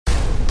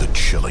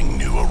chilling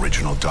new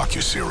original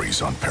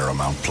docuseries on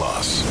Paramount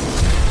Plus.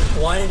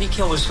 Why did he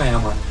kill his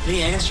family?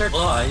 The answer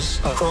lies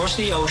across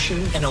the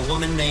ocean in a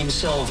woman named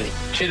Sylvie.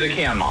 She's a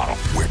Can model.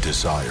 Where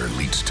desire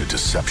leads to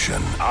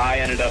deception. I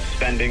ended up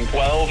spending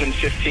 $12,000 and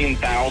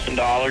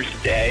 $15,000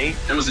 a day.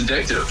 It was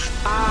addictive.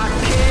 I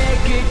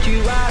can't get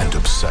you out. And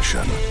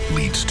obsession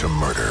leads to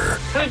murder.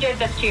 Who did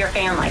this to your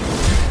family?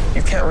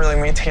 You can't really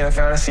maintain a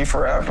fantasy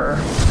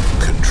forever.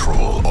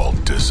 Control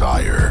Alt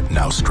Desire.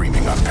 Now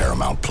streaming on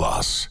Paramount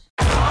Plus.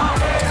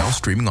 Now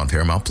streaming on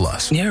Paramount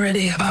Plus. You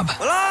ready, Bob?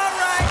 Well, all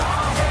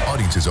right.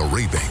 Audiences are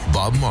raving.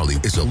 Bob Marley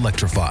is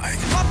electrifying.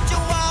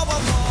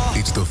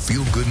 It's the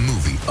feel-good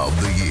movie of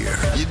the year.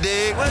 You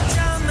dig?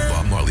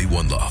 Bob Marley,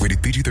 One Love.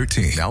 Rated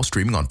PG-13. Now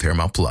streaming on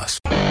Paramount Plus.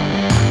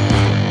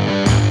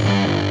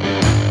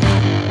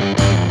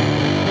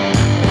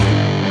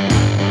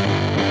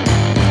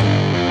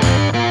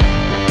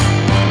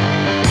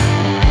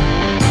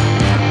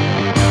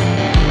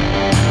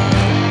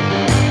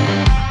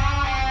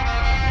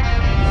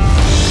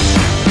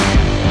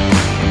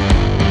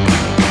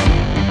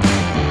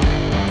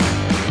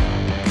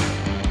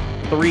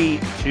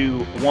 Three, two,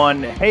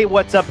 one. Hey,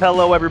 what's up?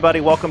 Hello,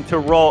 everybody. Welcome to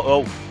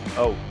Roll.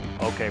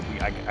 Okay.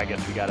 I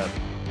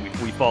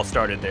guess we false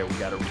started there. We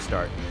gotta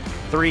restart.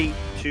 3,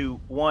 2,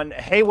 1.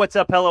 Hey, what's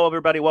up? Hello,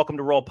 everybody. Welcome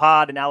to Roll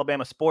Pod, an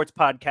Alabama sports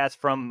podcast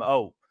from.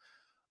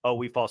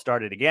 We false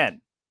started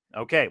again.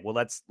 Okay, well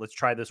let's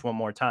try this one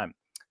more time.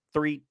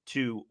 3,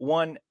 2,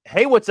 1.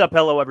 Hey, what's up?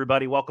 Hello,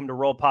 everybody. Welcome to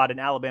Roll Pod, an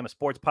Alabama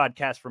sports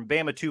podcast from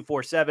Bama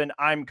 247.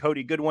 I'm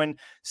Cody Goodwin,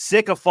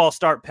 sick of false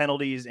start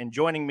penalties, and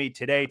joining me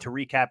today to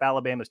recap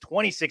Alabama's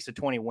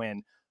 26-20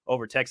 win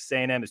over Texas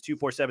A&M is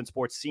 247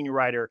 Sports senior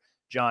writer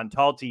John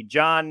Talty.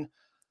 John,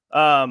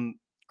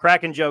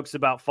 cracking jokes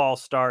about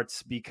false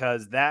starts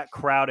because that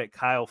crowd at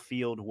Kyle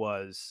Field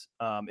was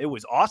it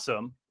was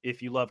awesome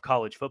if you love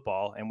college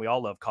football, and we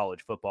all love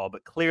college football,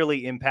 but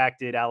clearly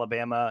impacted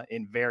Alabama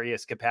in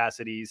various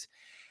capacities.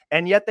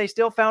 And yet they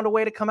still found a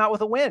way to come out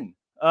with a win.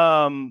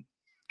 Kind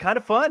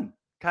of fun,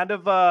 kind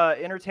of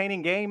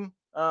entertaining game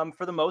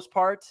for the most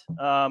part.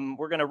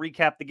 We're going to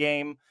recap the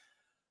game.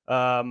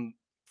 I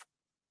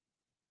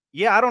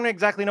don't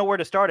exactly know where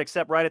to start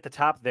except right at the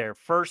top there.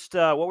 First,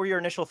 what were your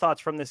initial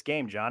thoughts from this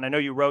game, John? I know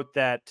you wrote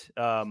that,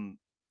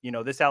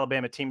 this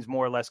Alabama team's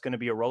more or less going to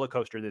be a roller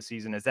coaster this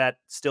season. Is that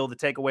still the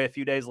takeaway a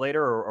few days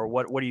later, or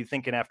what are you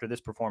thinking after this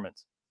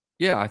performance?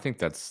 Yeah, I think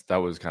that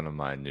was kind of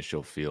my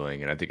initial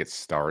feeling. And I think it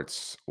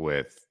starts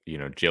with,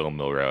 Jalen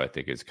Milroe, I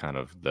think is kind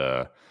of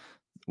a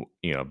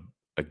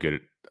good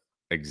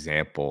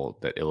example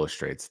that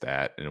illustrates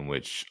that, in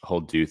which he'll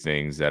do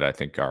things that I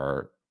think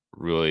are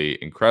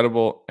really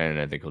incredible.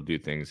 And I think he'll do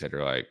things that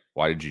are like,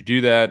 why did you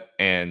do that?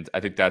 And I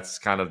think that's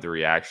kind of the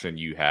reaction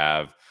you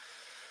have,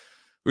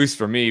 at least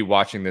for me,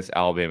 watching this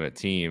Alabama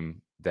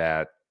team,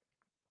 that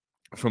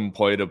from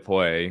play to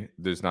play,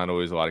 there's not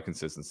always a lot of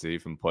consistency.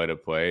 From play to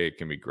play, it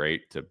can be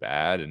great to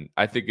bad. And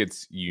I think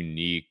it's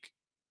unique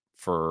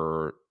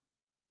for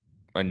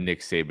a Nick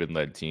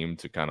Saban-led team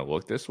to kind of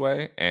look this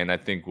way. And I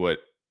think what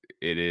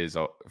it is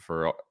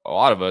for a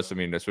lot of us, I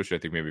mean, especially I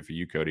think maybe for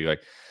you, Cody,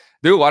 like,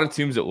 there are a lot of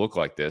teams that look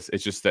like this.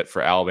 It's just that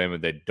for Alabama,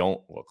 they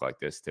don't look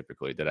like this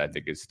typically, that I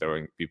think is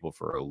throwing people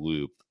for a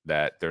loop,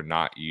 that they're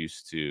not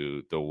used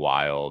to the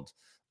wild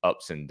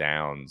ups and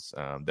downs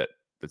that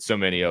so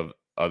many of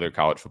other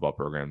college football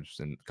programs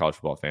and college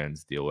football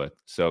fans deal with.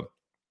 So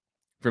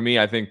for me,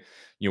 I think,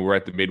 we're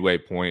at the midway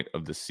point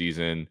of the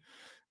season.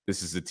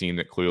 This is a team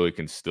that clearly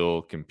can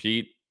still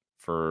compete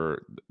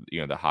for,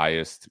 the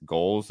highest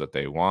goals that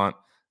they want.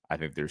 I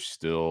think there's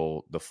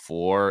still, the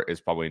floor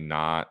is probably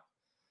not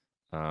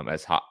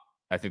as hot.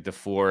 I think the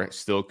floor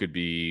still could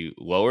be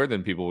lower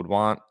than people would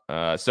want.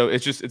 So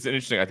it's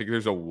interesting. I think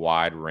there's a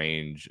wide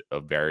range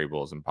of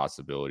variables and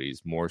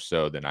possibilities, more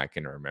so than I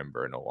can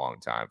remember in a long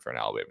time for an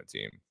Alabama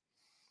team.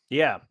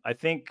 Yeah, I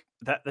think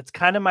that's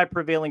kind of my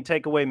prevailing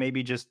takeaway,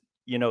 maybe just,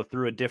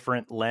 through a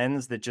different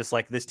lens, that just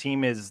like this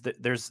team is,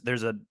 there's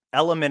an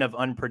element of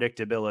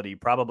unpredictability,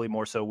 probably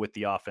more so with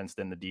the offense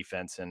than the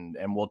defense. And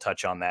we'll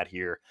touch on that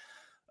here.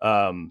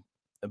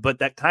 But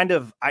that kind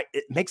of,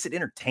 it makes it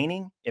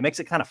entertaining. It makes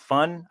it kind of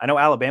fun. I know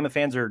Alabama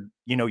fans are,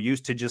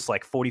 used to just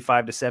like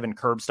 45-7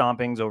 curb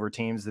stompings over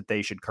teams that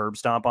they should curb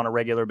stomp on a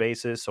regular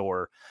basis,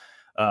 or,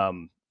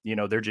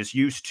 they're just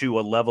used to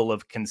a level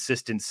of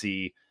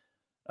consistency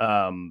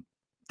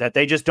that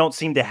they just don't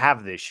seem to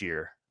have this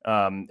year.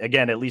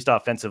 Again, at least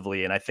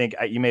offensively. And I think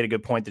you made a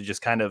good point to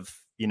just kind of,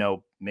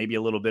 maybe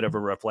a little bit of a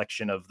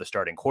reflection of the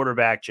starting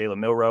quarterback. Jalen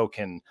Milroe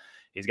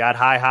he's got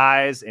high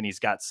highs and he's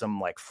got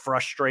some like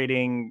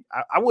frustrating,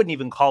 I wouldn't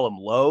even call them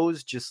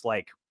lows, just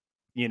like,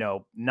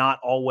 not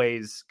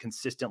always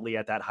consistently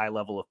at that high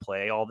level of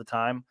play all the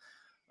time.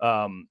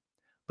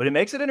 But it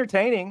makes it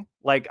entertaining.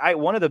 Like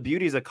one of the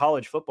beauties of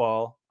college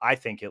football, I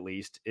think at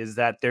least, is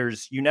that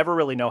you never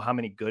really know how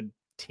many good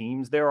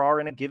teams there are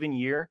in a given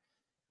year.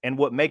 And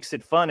what makes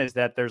it fun is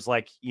that there's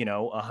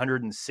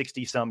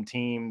 160 some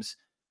teams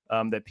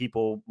that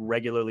people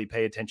regularly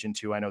pay attention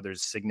to. I know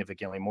there's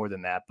significantly more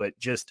than that, but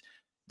just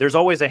there's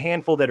always a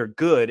handful that are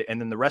good, and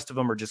then the rest of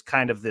them are just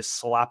kind of this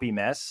sloppy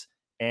mess.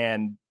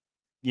 And,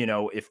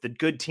 if the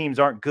good teams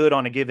aren't good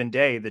on a given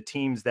day, the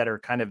teams that are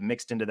kind of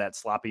mixed into that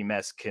sloppy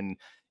mess can,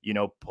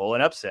 pull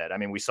an upset. I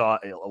mean, we saw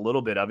a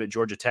little bit of it.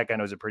 Georgia Tech, I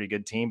know, is a pretty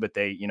good team, but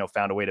they,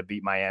 found a way to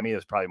beat Miami. It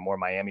was probably more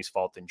Miami's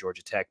fault than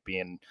Georgia Tech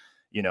being,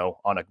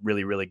 on a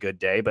really, really good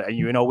day. But,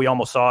 we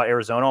almost saw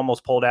Arizona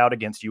almost pulled out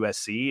against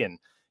USC. And,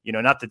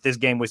 not that this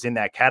game was in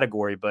that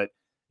category, but,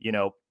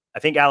 I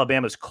think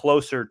Alabama's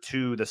closer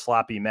to the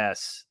sloppy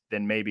mess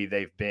than maybe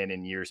they've been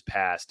in years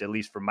past, at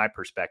least from my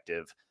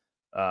perspective.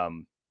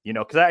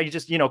 Because I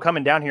just,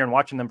 coming down here and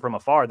watching them from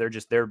afar, they're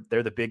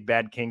the big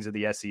bad kings of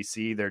the SEC.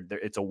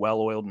 It's a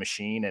well-oiled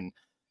machine, and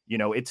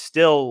it's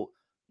still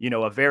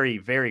a very,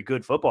 very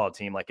good football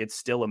team. Like, it's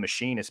still a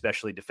machine,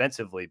 especially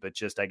defensively.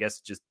 But I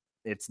guess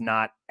it's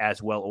not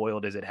as well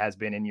oiled as it has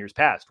been in years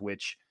past.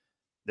 Which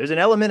there's an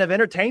element of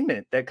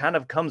entertainment that kind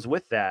of comes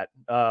with that.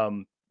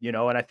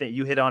 And I think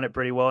you hit on it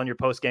pretty well in your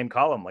post-game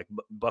column. Like,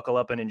 buckle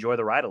up and enjoy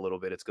the ride a little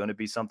bit. It's going to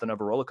be something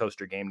of a roller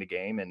coaster game to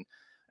game. And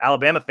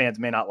Alabama fans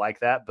may not like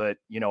that, but,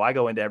 I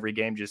go into every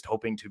game just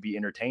hoping to be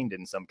entertained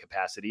in some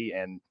capacity,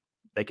 and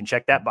they can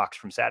check that box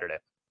from Saturday.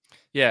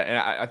 Yeah, and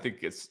I think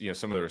it's,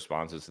 some of the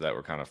responses to that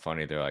were kind of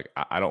funny. They're like,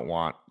 I don't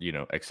want,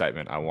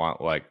 excitement. I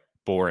want, like,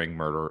 boring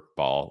murder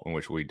ball in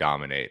which we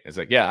dominate. It's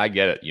like, yeah, I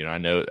get it. I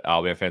know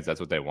Alabama fans, that's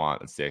what they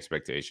want. It's the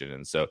expectation.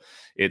 And so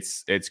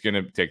it's going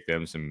to take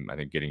them some, I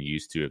think, getting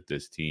used to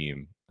this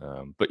team.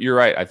 But you're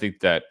right. I think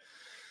that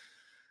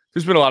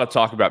there's been a lot of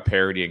talk about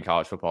parity in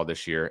college football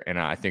this year. And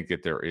I think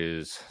that there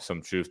is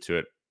some truth to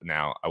it.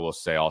 Now, I will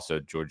say also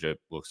Georgia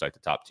looks like the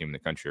top team in the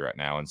country right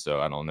now. And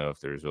so I don't know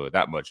if there's really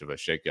that much of a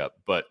shakeup,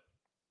 but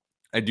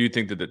I do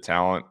think that the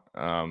talent,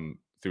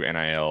 through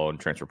NIL and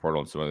transfer portal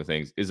and some other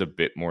things is a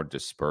bit more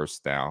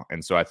dispersed now.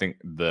 And so I think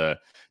the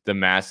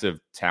massive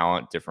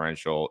talent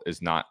differential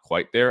is not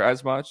quite there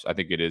as much. I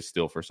think it is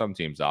still for some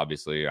teams,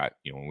 obviously.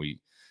 When we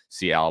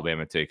see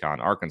Alabama take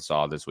on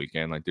Arkansas this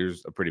weekend, like,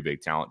 there's a pretty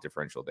big talent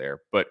differential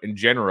there. But in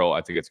general,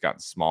 I think it's gotten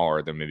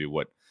smaller than maybe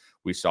what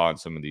we saw in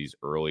some of these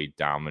early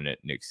dominant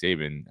Nick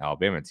Saban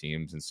Alabama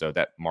teams. And so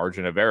that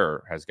margin of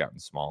error has gotten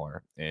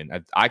smaller. And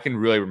I can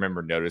really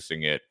remember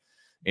noticing it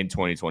in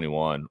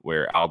 2021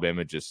 where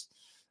Alabama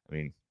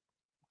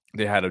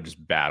they had to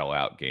just battle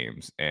out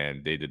games,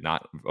 and they did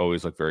not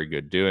always look very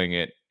good doing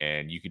it.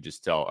 And you could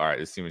just tell, all right,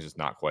 this team is just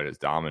not quite as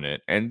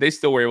dominant. And they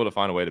still were able to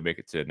find a way to make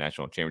it to a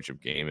national championship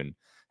game and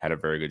had a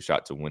very good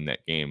shot to win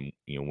that game,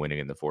 winning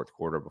in the fourth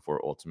quarter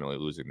before ultimately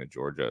losing to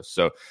Georgia.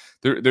 So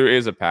there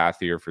is a path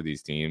here for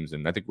these teams.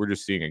 And I think we're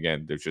just seeing,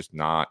 again, there's just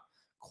not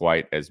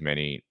quite as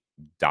many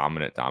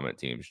dominant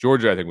teams.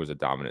 Georgia, I think, was a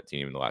dominant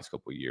team in the last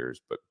couple of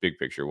years, but big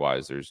picture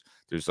wise, there's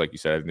like you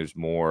said, I think there's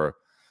more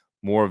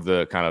of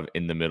the kind of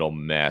in the middle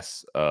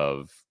mess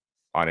of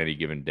on any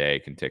given day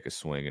can take a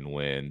swing and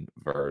win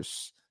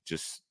versus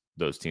just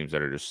those teams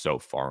that are just so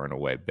far and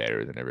away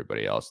better than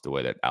everybody else, the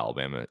way that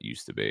Alabama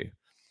used to be.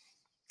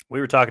 We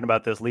were talking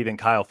about this leaving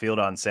Kyle Field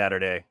on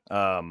Saturday.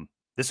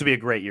 This would be a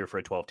great year for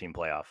a 12-team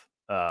playoff.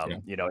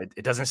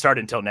 It doesn't start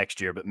until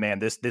next year, but man,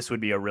 this would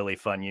be a really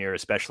fun year,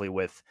 especially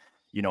with,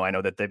 I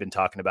know that they've been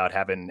talking about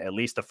having at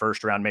least the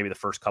first round, maybe the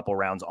first couple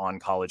rounds on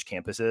college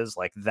campuses.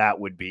 Like, that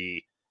would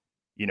be,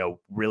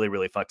 really,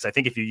 really fun. Because I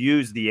think if you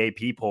use the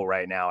AP poll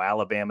right now,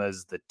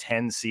 Alabama's the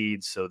 10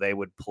 seed, so they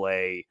would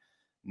play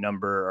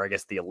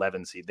the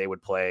 11 seed. They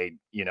would play,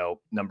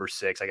 number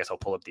 6. I guess I'll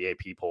pull up the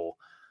AP poll.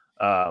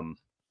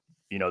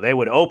 They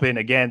would open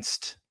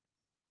against,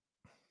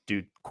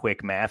 do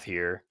quick math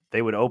here.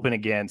 They would open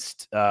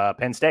against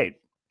Penn State,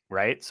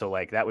 right? So,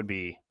 like, that would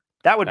be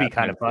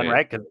kind of fun,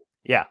 right? 'Cause,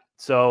 yeah.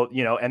 So,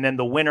 and then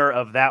the winner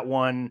of that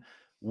one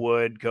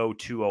would go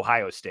to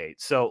Ohio State.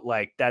 So,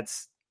 like, that'd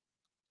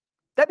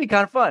be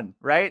kind of fun,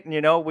 right?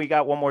 And, we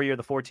got one more year of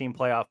the 14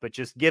 playoff, but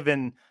just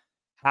given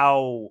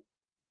how,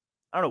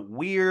 I don't know,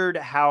 weird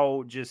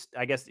how just,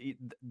 I guess,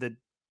 the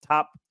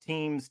top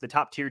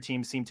tier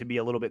teams seem to be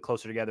a little bit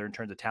closer together in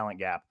terms of talent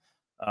gap.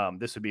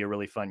 This would be a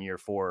really fun year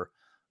for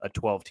a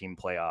 12-team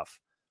playoff.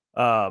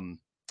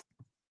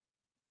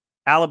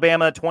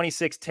 Alabama,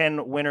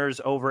 26-10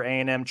 winners over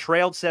A&M,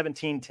 trailed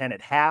 17-10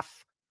 at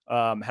half,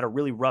 had a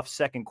really rough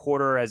second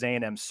quarter as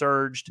A&M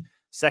surged.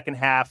 Second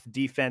half,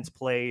 defense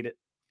played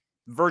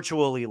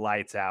virtually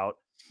lights out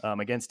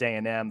against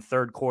A&M.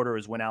 Third quarter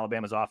is when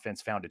Alabama's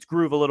offense found its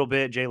groove a little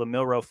bit. Jalen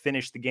Milroe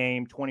finished the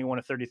game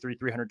 21-33,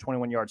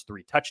 321 yards,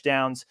 3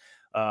 touchdowns.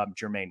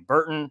 Jermaine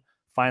Burton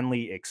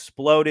finally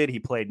exploded. He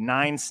played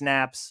 9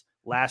 snaps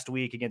last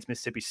week against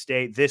Mississippi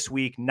State. This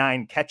week,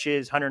 9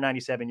 catches,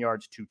 197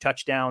 yards, 2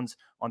 touchdowns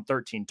on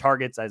 13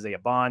 targets. Isaiah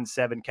Bond,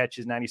 7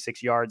 catches,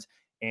 96 yards,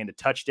 and a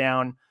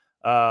touchdown.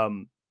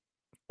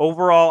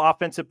 Overall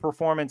offensive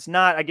performance,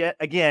 not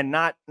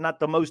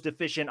the most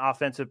efficient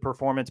offensive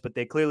performance, but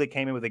they clearly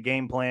came in with a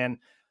game plan.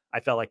 I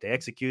felt like they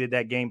executed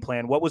that game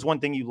plan. What was one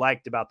thing you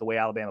liked about the way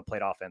Alabama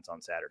played offense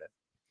on Saturday?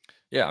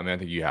 Yeah, I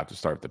think you have to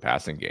start with the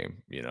passing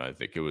game. I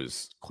think it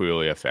was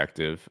clearly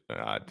effective.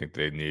 I think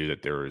they knew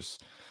that there was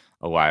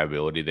a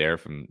liability there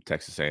from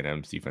Texas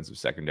A&M's defensive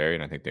secondary,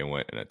 and I think they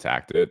went and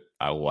attacked it.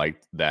 I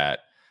liked that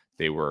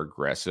they were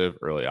aggressive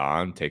early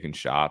on, taking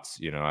shots.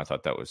 I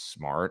thought that was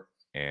smart,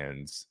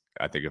 and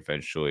I think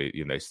eventually,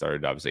 they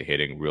started obviously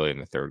hitting really in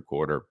the third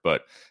quarter.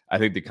 But I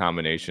think the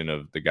combination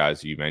of the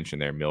guys you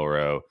mentioned there,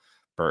 Milroe,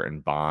 Burton,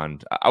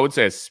 Bond, I would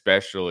say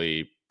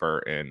especially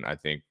Burton, I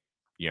think,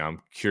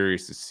 I'm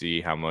curious to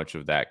see how much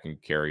of that can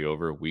carry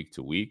over week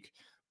to week.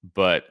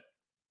 But,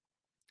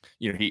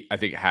 he, I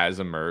think, has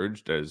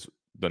emerged as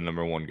the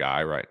number one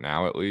guy right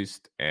now, at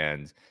least.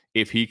 And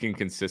if he can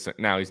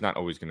now he's not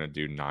always going to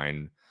do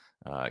 9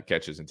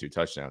 catches and 2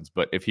 touchdowns,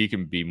 but if he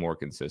can be more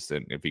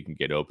consistent, if he can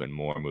get open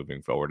more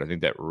moving forward, I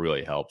think that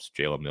really helps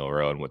Jalen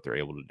Milroe and what they're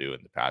able to do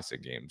in the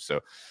passing game.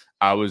 So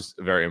I was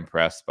very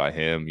impressed by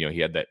him. He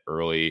had that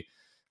early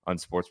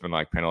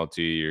unsportsmanlike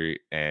penalty,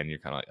 and you're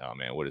kind of like, oh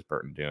man, what is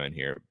Burton doing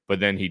here? But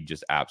then he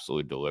just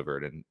absolutely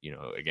delivered. And,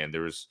 again,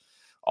 there was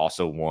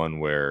also one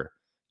where,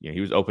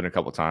 he was open a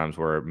couple of times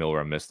where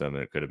Milroe missed him,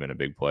 and it could have been a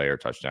big play or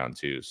touchdown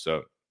too.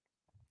 So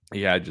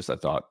yeah, I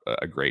thought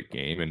a great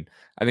game. And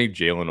I think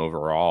Jalen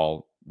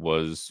overall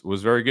was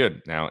very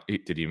good. Now,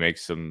 did he make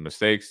some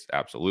mistakes?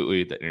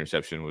 Absolutely. That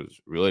interception was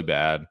really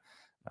bad.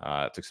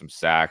 Took some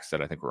sacks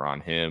that I think were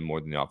on him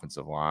more than the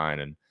offensive line.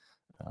 And,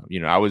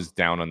 I was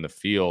down on the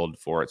field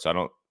for it, so I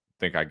don't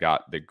think I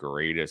got the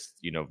greatest,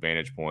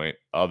 vantage point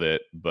of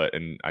it.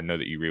 And I know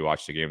that you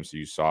rewatched the game, so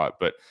you saw it.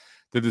 But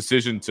the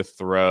decision to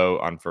throw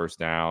on first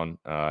down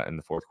in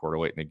the fourth quarter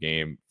late in the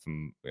game,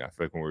 I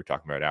feel like when we were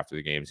talking about it after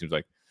the game, it seems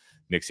like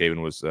Nick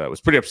Saban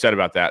was pretty upset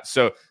about that.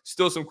 So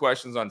still some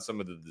questions on some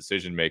of the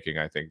decision making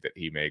I think that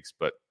he makes,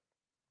 but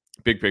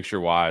big picture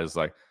wise,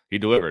 like, he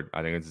delivered.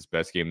 I think it's his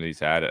best game that he's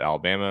had at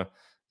Alabama.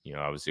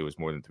 Obviously it was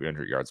more than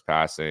 300 yards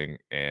passing,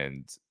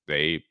 and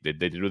they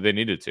did what they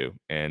needed to.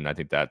 And I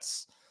think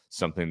that's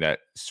something that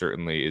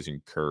certainly is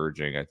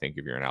encouraging. I think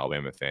if you're an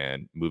Alabama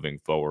fan moving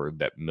forward,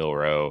 that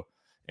Milroe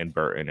and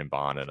Burton and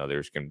Bond and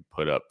others can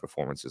put up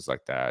performances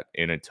like that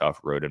in a tough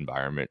road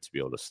environment to be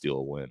able to steal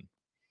a win.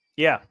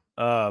 Yeah.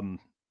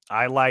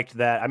 I liked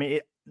that. I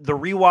mean, the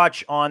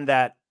rewatch on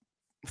that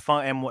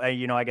fun,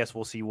 and I guess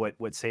we'll see what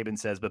Saban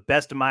says, but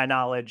best of my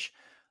knowledge,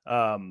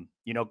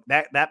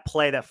 that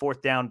play, that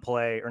fourth down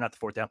play, or not the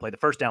fourth down play, the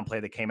first down play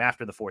that came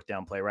after the fourth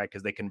down play, right?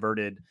 Because they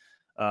converted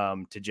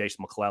to Jace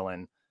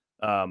McClellan.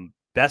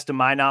 Best of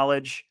my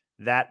knowledge,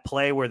 that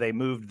play where they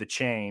moved the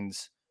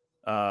chains,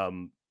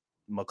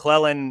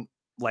 McClellan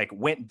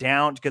went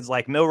down because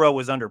Milroe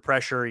was under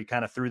pressure. He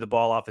kind of threw the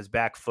ball off his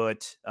back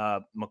foot.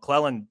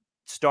 McClellan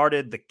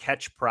started the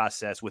catch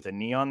process with a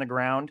knee on the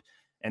ground,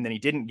 and then he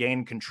didn't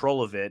gain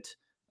control of it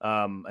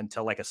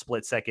until a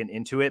split second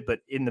into it. But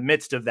in the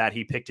midst of that,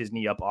 he picked his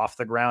knee up off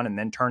the ground and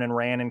then turned and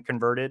ran and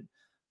converted.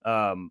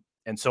 And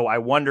so I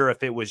wonder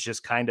if it was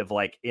just kind of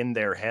in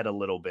their head a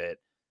little bit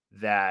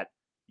that,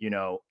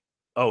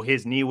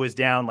 his knee was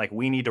down.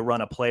 We need to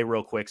run a play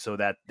real quick so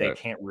that they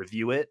can't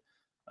review it.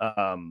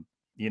 And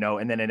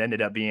then it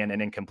ended up being an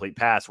incomplete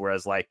pass.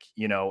 Whereas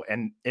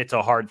and it's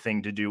a hard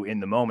thing to do in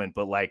the moment,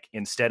 but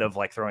instead of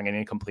throwing an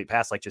incomplete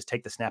pass, just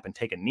take the snap and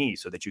take a knee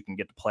so that you can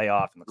get the play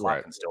off and the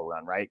clock can still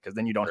run. Right. Cause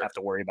then you don't have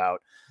to worry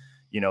about,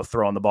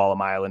 throwing the ball a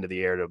mile into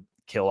the air to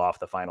kill off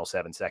the final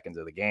 7 seconds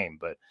of the game.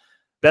 But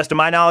best of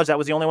my knowledge, that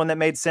was the only one that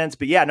made sense.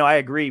 But yeah, no, I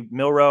agree.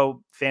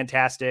 Milroe,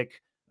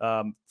 fantastic.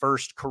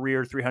 First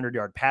career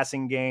 300-yard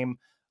passing game.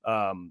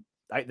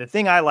 The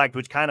thing I liked,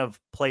 which kind of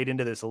played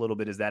into this a little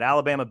bit, is that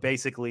Alabama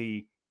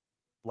basically,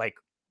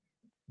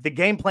 the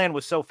game plan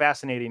was so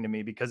fascinating to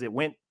me because it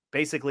went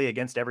basically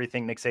against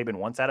everything Nick Saban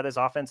wants out of this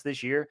offense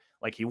this year.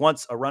 He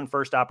wants a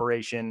run-first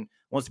operation,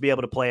 wants to be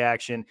able to play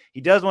action.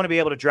 He does want to be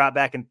able to drop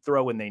back and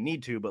throw when they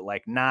need to, but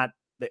not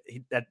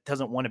that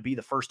doesn't want to be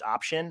the first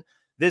option.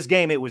 This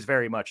game, it was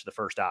very much the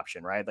first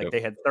option, right?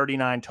 They had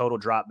 39 total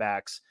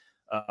dropbacks.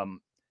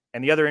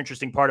 And the other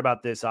interesting part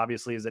about this,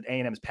 obviously, is that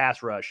A&M's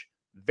pass rush,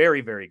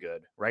 very, very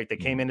good, right? They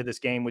came into this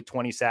game with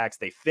 20 sacks.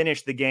 They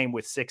finished the game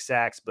with 6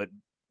 sacks, but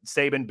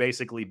Saban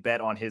basically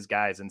bet on his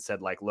guys and said,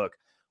 look,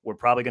 we're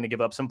probably going to give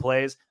up some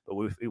plays, but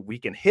we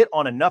can hit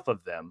on enough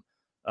of them.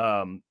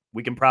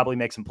 We can probably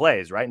make some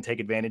plays, right? And take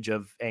advantage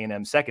of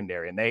A&M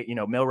secondary. And they,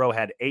 Milroe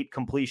had 8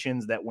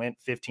 completions that went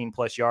 15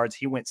 plus yards.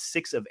 He went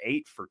 6 of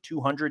 8 for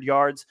 200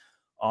 yards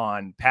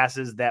on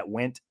passes that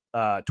went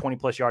 20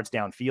 plus yards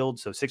downfield.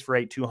 So 6 for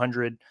 8,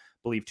 200,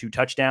 believe 2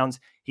 touchdowns.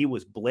 He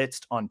was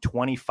blitzed on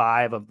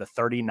 25 of the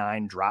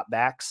 39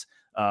 dropbacks.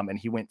 And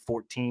he went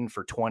 14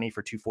 for 20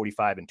 for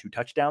 245 and 2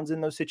 touchdowns in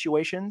those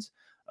situations.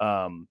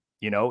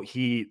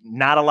 He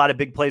not a lot of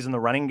big plays in the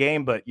running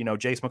game, but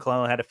Jace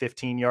McClellan had a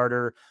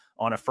 15-yarder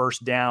on a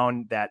first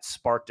down that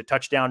sparked a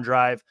touchdown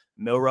drive.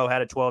 Milroe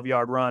had a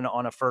 12-yard run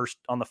on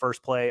the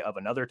first play of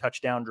another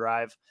touchdown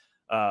drive.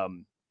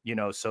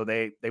 So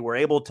they were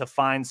able to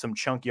find some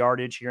chunk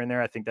yardage here and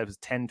there. I think that was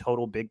 10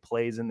 total big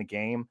plays in the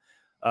game.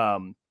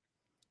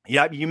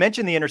 Yeah, you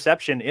mentioned the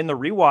interception in the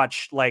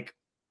rewatch.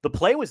 The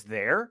play was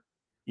there,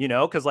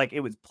 because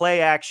it was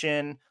play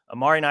action.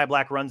 Amari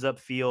Niblack runs up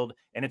field,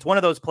 and it's one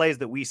of those plays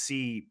that we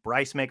see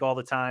Bryce make all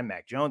the time.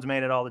 Mac Jones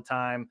made it all the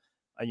time.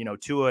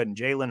 Tua and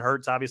Jalen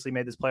Hurts obviously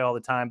made this play all the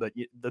time, but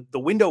the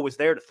window was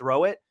there to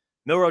throw it.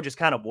 Milroe just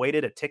kind of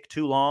waited a tick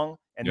too long.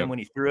 And then when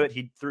he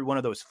threw one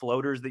of those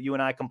floaters that you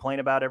and I complain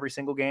about every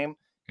single game.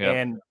 Yep.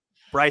 And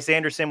Bryce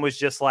Anderson was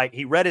just like,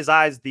 he read his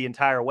eyes the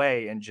entire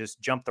way and just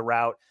jumped the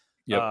route.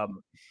 Yep.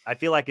 I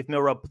feel like if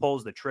Milroe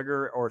pulls the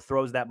trigger or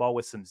throws that ball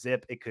with some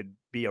zip, it could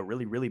be a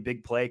really, really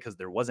big play because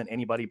there wasn't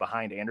anybody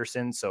behind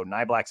Anderson. So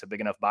Niblack's a big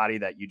enough body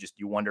that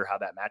you wonder how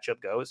that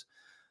matchup goes.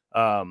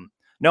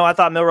 No, I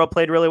thought Milroe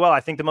played really well.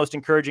 I think the most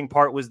encouraging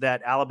part was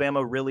that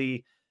Alabama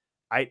really,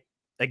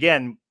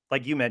 again,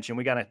 like you mentioned,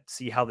 we got to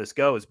see how this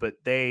goes, but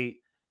they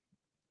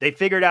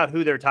figured out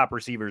who their top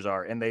receivers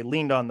are, and they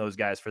leaned on those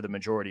guys for the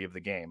majority of the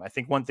game. I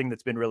think one thing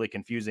that's been really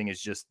confusing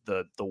is just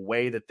the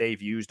way that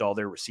they've used all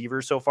their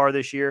receivers so far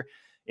this year.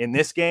 In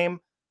this game,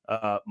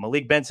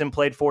 Malik Benson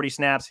played 40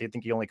 snaps. I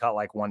think he only caught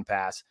like one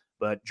pass,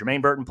 but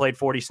Jermaine Burton played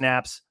 40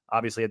 snaps,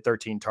 obviously had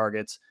 13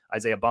 targets.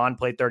 Isaiah Bond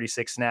played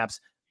 36 snaps.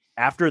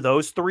 After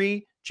those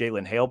three,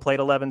 Jalen Hale played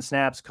 11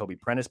 snaps. Kobe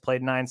Prentice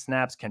played 9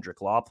 snaps.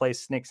 Kendrick Law played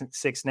 6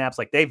 snaps.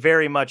 Like they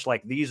very much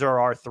like these are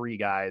our 3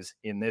 guys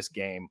in this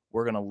game.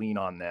 We're going to lean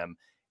on them.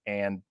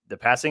 And the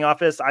passing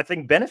offense, I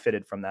think,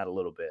 benefited from that a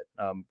little bit.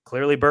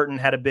 Clearly, Burton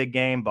had a big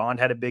game. Bond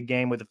had a big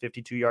game with a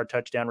 52-yard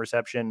touchdown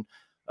reception.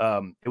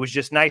 It was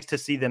just nice to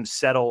see them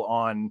settle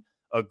on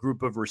a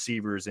group of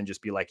receivers and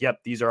just be like, yep,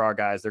 these are our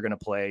guys. They're going to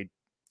play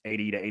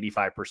 80 to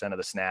 85% of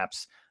the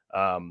snaps.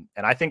 And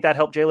I think that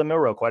helped Jalen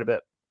Milroe quite a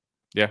bit.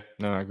 Yeah,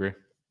 no, I agree.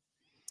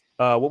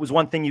 What was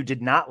one thing you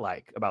did not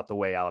like about the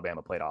way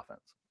Alabama played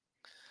offense?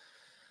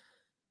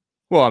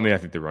 Well, I mean, I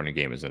think the running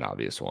game is an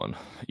obvious one.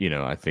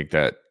 I think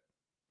that,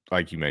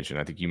 like you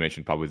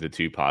mentioned, probably the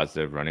 2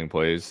 positive running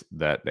plays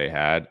that they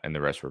had, and the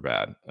rest were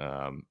bad.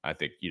 I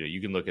think, you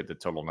can look at the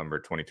total number,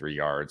 23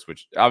 yards,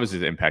 which obviously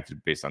is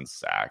impacted based on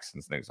sacks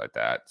and things like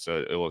that. So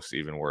it looks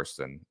even worse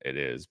than it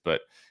is.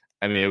 But,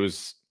 I mean,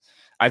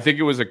 I think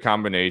it was a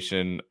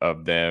combination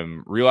of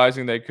them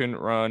realizing they couldn't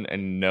run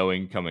and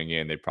knowing coming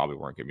in they probably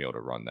weren't going to be able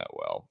to run that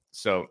well.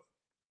 So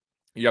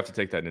you have to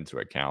take that into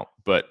account.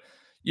 But,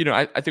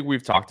 I think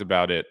we've talked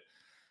about it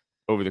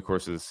over the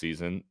course of the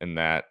season, and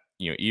that,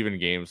 even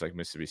games like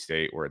Mississippi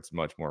State where it's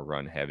much more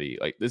run heavy,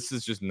 like this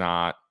is just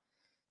not,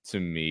 to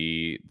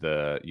me,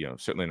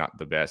 certainly not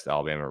the best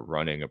Alabama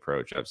running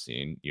approach I've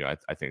seen.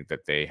 I think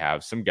that they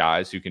have some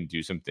guys who can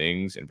do some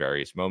things in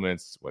various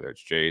moments, whether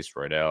it's Jace,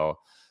 Rydell.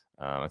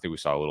 I think we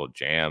saw a little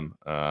jam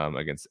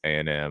against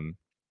A&M.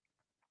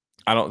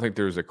 I don't think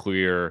there's a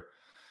clear,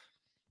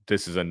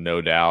 this is a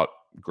no doubt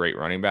great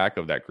running back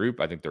of that group.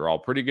 I think they're all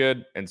pretty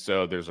good. And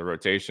so there's a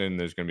rotation.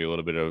 There's going to be a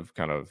little bit of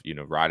kind of,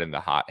 riding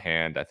the hot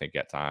hand, I think,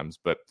 at times.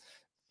 But,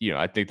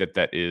 I think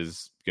that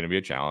is going to be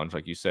a challenge.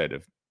 Like you said,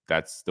 if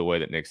that's the way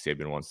that Nick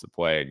Saban wants to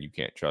play and you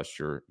can't trust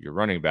your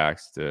running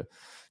backs to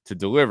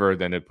deliver,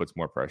 then it puts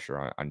more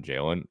pressure on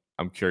Jalen.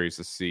 I'm curious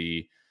to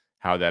see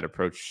how that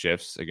approach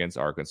shifts against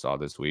Arkansas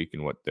this week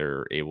and what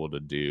they're able to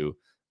do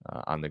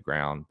on the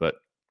ground. But,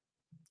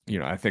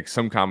 I think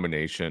some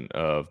combination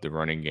of the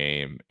running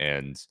game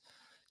and,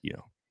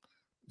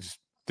 just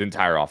the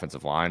entire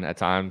offensive line at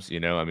times,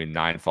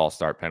 9 false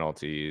start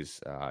penalties.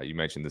 You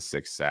mentioned the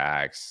 6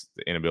 sacks,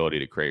 the inability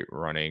to create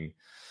running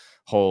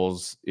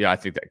holes. Yeah, I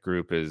think that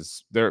group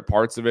there are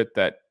parts of it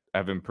that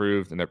have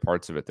improved and there are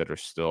parts of it that are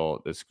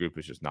still, this group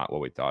is just not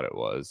what we thought it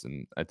was.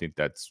 And I think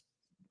that's,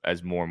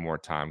 as more and more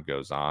time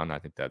goes on, I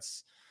think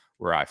that's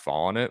where I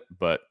fall on it.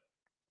 But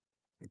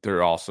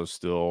they're also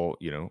still,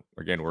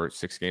 again, we're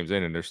 6 games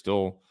in and they're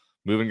still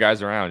moving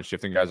guys around,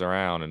 shifting guys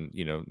around. And,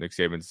 Nick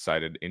Saban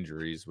cited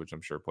injuries, which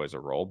I'm sure plays a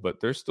role, but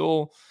they're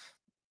still,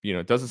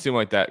 it doesn't seem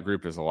like that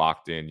group is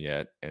locked in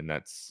yet. And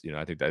that's,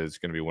 I think that is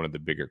going to be one of the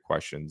bigger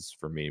questions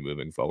for me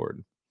moving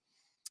forward.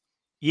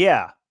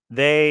 Yeah.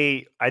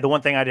 The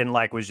one thing I didn't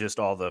like was just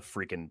all the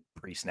freaking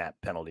pre-snap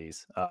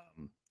penalties.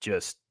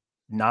 Just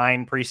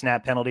 9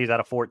 pre-snap penalties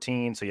out of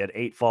 14. So you had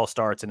 8 false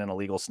starts and an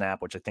illegal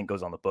snap, which I think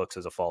goes on the books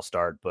as a false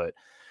start. But,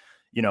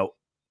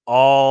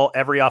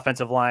 every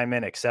offensive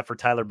lineman except for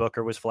Tyler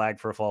Booker was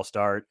flagged for a false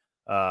start.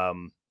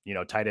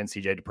 Tight end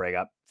CJ Dupre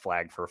got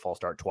flagged for a false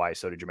start twice.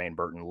 So did Jermaine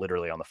Burton,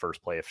 literally on the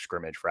first play of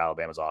scrimmage for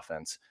Alabama's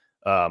offense.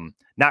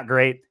 Not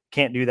great.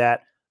 Can't do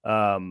that.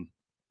 In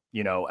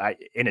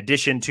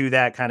addition to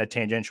that, kind of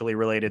tangentially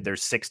related,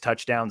 there's 6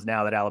 touchdowns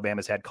now that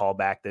Alabama's had called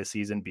back this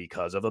season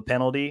because of a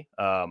penalty.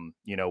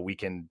 We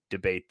can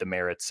debate the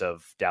merits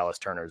of Dallas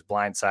Turner's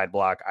blindside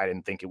block. I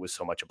didn't think it was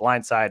so much a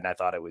blindside, and I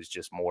thought it was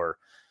just more,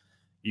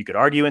 you could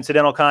argue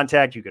incidental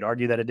contact. You could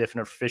argue that a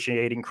different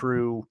officiating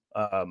crew,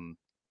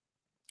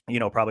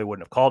 probably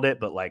wouldn't have called it.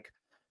 But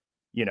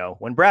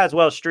when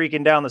Braswell's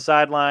streaking down the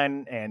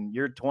sideline and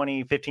you're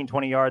 15,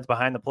 20 yards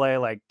behind the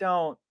play,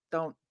 don't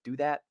do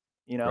that.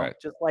 Right.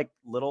 Just like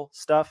little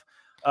stuff.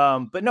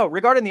 But no,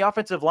 regarding the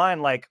offensive line,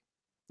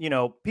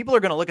 people are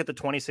going to look at the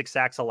 26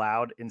 sacks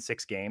allowed in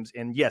 6 games.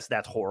 And yes,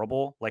 that's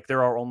horrible.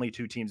 There are only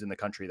 2 teams in the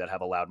country that have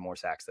allowed more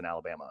sacks than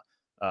Alabama.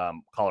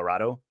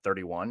 Colorado,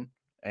 31,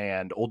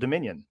 and Old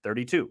Dominion,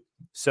 32.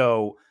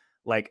 So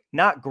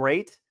not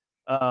great.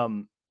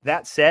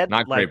 That said,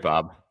 not great,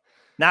 Bob.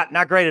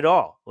 not great at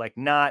all. Like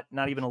not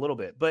even a little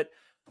bit. But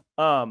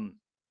one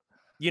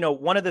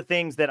of the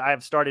things that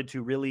I've started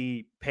to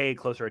really pay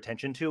closer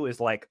attention to is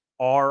like,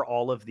 are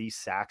all of these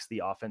sacks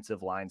the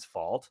offensive line's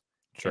fault?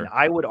 Sure. And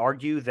I would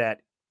argue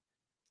that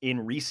in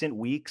recent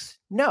weeks,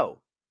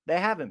 no, they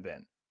haven't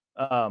been.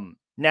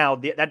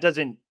 Now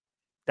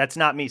that's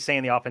not me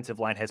saying the offensive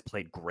line has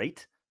played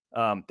great.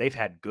 They've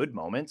had good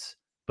moments,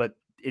 but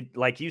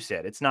like you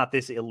said, it's not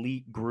this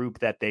elite group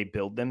that they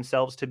build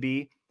themselves to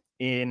be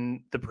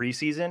in the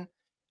preseason.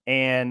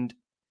 And,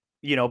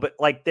 but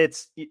like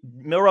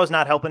Milroe's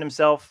not helping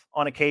himself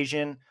on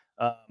occasion.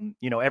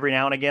 Every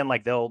now and again,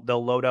 like they'll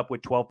load up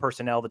with 12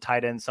 personnel. The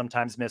tight ends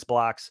sometimes miss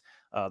blocks.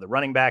 The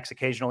running backs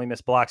occasionally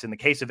miss blocks. In the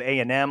case of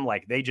A&M,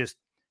 like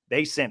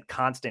they sent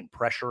constant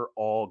pressure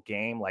all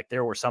game. Like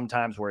there were some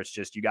times where it's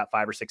just, you got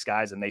 5 or 6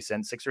 guys and they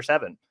send 6 or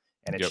 7.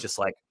 And it's just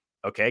like,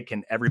 okay,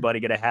 can everybody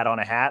get a hat on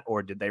a hat,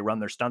 or did they run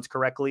their stunts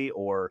correctly?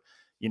 Or,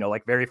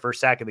 like very first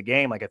sack of the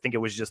game, like I think it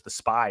was just the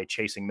spy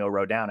chasing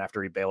Milroe down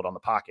after he bailed on the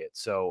pocket.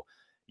 So,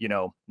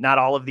 not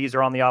all of these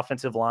are on the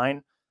offensive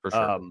line. For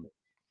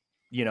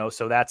sure.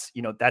 So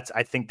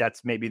I think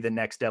that's maybe the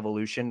next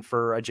evolution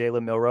for a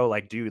Jalen Milroe.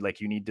 Like, dude, like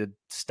you need to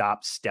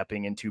stop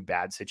stepping into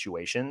bad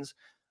situations.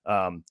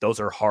 Those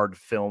are hard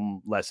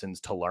film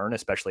lessons to learn,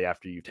 especially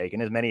after you've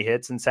taken as many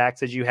hits and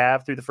sacks as you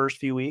have through the first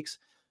few weeks.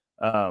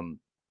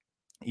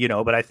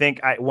 But I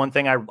think one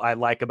thing I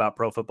like about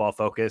Pro Football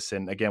Focus,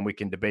 and again, we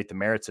can debate the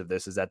merits of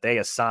this, is that they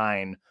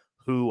assign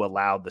who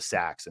allowed the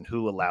sacks and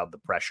who allowed the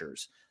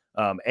pressures.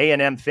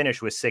 A&M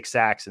finished with 6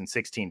 sacks and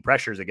 16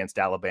 pressures against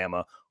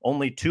Alabama.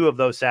 Only 2 of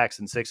those sacks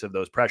and 6 of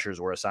those pressures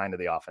were assigned to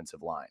the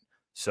offensive line.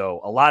 So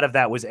a lot of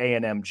that was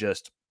A&M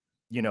just,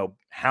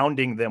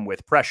 hounding them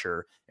with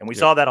pressure. And we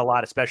saw that a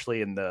lot,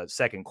 especially in the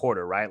second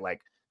quarter, right?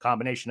 Like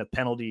combination of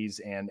penalties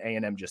and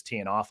A&M just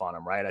teeing off on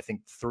them, right? I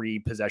think 3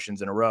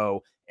 possessions in a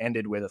row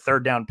ended with a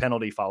 3rd down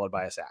penalty followed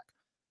by a sack.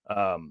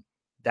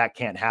 That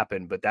can't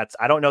happen, but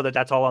I don't know that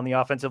that's all on the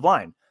offensive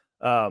line.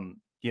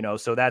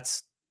 So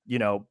that's,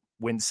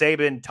 when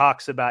Saban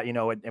talks about,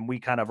 and we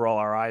kind of roll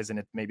our eyes and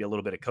it may be a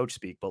little bit of coach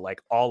speak, but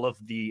like all of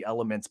the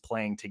elements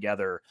playing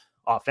together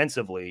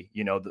offensively,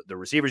 the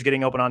receivers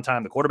getting open on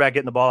time, the quarterback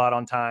getting the ball out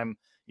on time,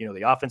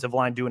 the offensive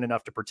line doing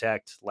enough to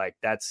protect, like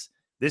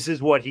this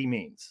is what he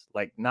means.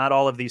 Like not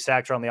all of these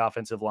sacks are on the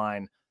offensive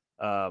line,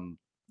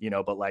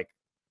 but like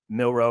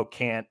Milroe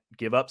can't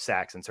give up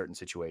sacks in certain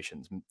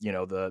situations.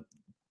 The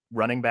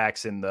running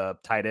backs and the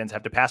tight ends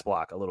have to pass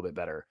block a little bit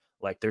better.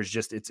 Like there's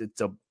just, it's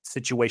a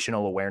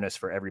situational awareness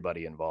for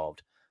everybody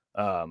involved.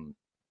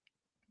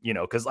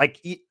 Cause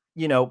like,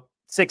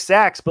 6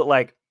 sacks, but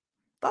like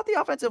I thought the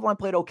offensive line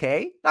played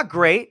okay. Not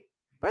great,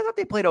 but I thought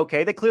they played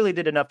okay. They clearly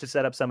did enough to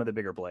set up some of the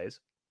bigger plays.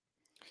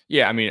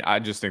 Yeah. I mean, I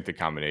just think the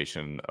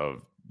combination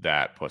of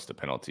that plus the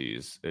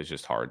penalties is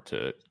just hard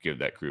to give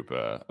that group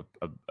a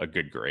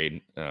good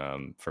grade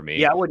for me.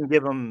 Yeah. I wouldn't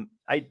give them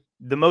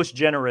the most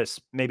generous,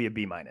 maybe a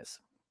B-.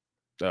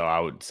 So I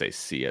would say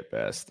C at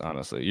best,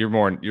 honestly.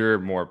 You're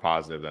more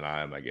positive than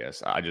I am, I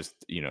guess. I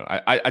just,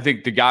 I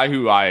think the guy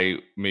who I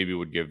maybe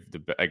would give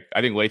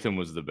I think Latham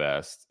was the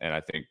best, and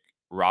I think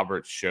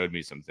Roberts showed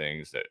me some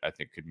things that I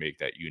think could make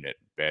that unit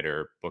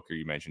better. Booker,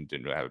 you mentioned,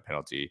 didn't have a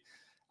penalty.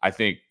 I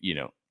think,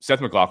 Seth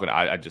McLaughlin,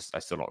 I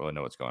still don't really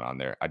know what's going on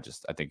there. I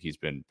think he's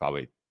been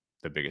probably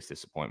the biggest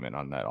disappointment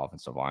on that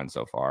offensive line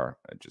so far.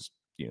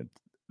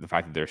 The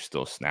fact that there's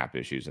still snap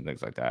issues and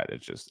things like that,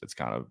 it's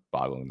kind of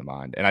boggling the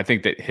mind. And I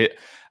think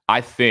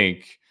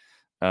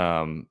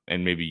and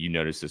maybe you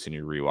noticed this in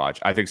your rewatch,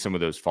 I think some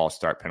of those false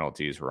start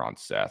penalties were on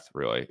Seth,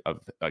 really, of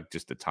like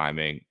just the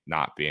timing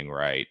not being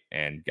right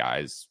and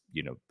guys,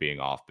 being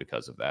off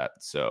because of that.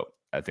 So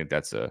I think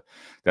that's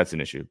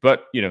an issue,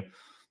 but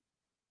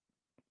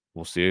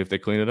we'll see if they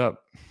clean it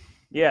up.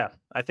 Yeah,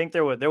 I think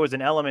there was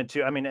an element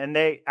too. I mean, and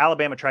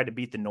Alabama tried to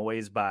beat the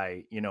noise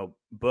by,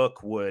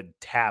 Book would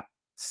tap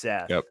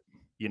Seth,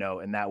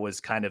 and that was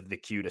kind of the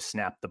cue to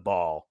snap the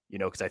ball,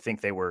 because I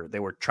think they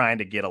were trying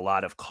to get a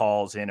lot of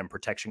calls in and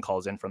protection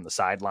calls in from the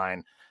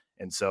sideline.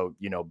 And so,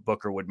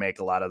 Booker would make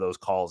a lot of those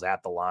calls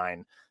at the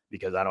line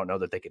because I don't know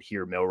that they could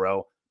hear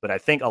Milroe. But I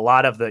think a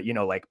lot of the,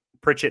 like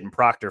Pritchett and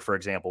Proctor, for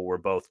example, were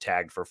both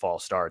tagged for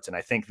false starts. And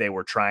I think they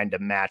were trying to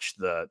match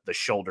the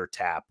shoulder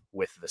tap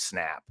with the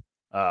snap.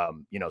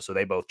 So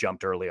they both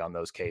jumped early on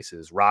those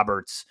cases.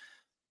 Roberts,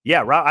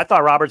 I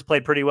thought Roberts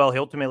played pretty well. He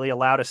ultimately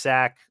allowed a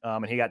sack,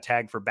 and he got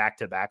tagged for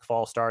back-to-back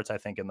false starts, I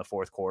think, in the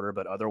 4th quarter.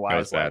 But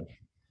otherwise, that was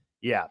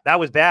bad. That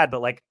was bad.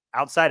 But like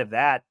outside of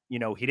that, he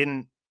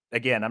didn't.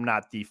 Again, I'm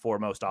not the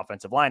foremost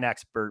offensive line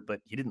expert, but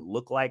he didn't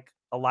look like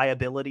a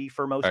liability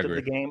for most of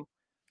the game.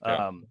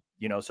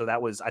 Yeah. So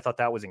I thought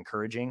that was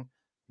encouraging.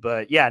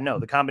 But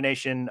the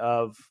combination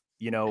of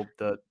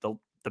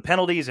the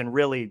penalties and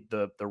really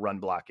the run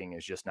blocking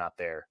is just not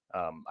there.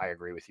 I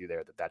agree with you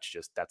there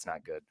that's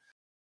not good.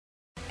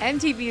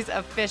 MTV's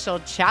official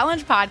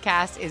Challenge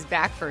podcast is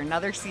back for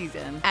another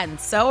season. And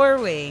so are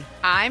we.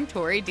 I'm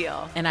Tori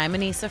Deal. And I'm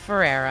Anissa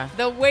Ferreira.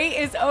 The wait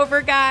is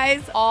over,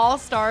 guys. All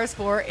Stars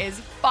 4 is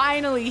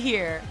finally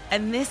here.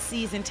 And this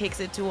season takes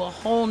it to a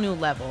whole new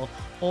level.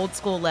 Old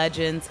school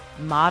legends,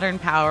 modern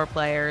power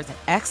players, and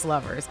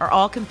ex-lovers are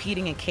all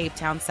competing in Cape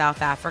Town,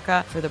 South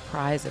Africa for the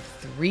prize of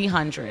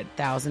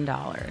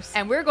 $300,000.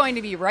 And we're going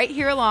to be right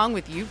here along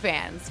with you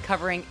fans,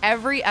 covering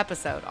every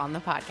episode on the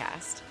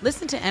podcast.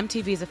 Listen to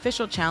MTV's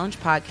official Challenge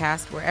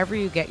podcast wherever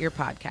you get your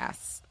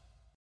podcasts.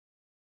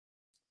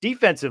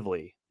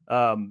 Defensively,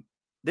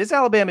 this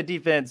Alabama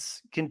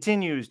defense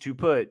continues to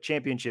put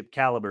championship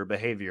caliber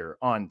behavior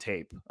on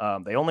tape.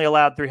 They only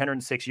allowed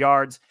 306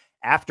 yards.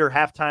 After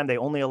halftime, they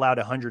only allowed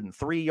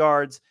 103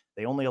 yards.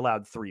 They only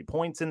allowed 3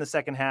 points in the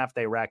second half.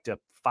 They racked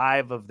up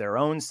 5 of their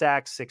own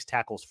sacks, 6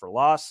 tackles for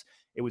loss.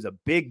 It was a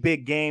big,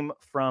 big game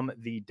from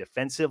the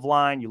defensive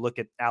line. You look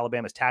at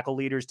Alabama's tackle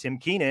leaders, Tim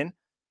Keenan,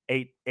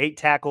 eight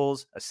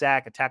tackles, a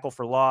sack, a tackle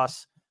for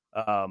loss.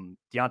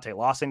 Deontay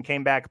Lawson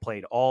came back,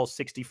 played all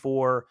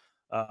 64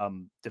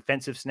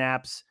 defensive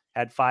snaps,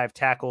 had 5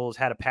 tackles,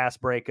 had a pass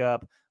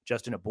breakup.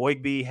 Justin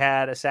Aboigbe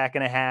had a sack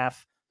and a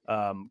half.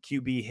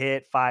 QB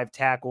hit, 5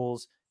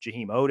 tackles.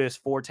 Jaheim Otis,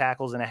 4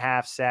 tackles and a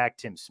half, sack.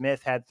 Tim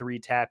Smith had 3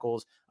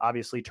 tackles.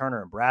 Obviously,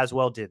 Turner and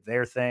Braswell did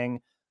their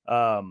thing.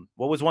 What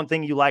was one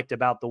thing you liked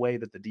about the way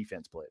that the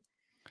defense played?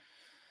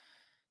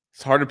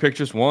 It's hard to pick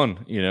just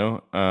one,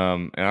 and I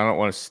don't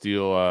want to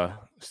steal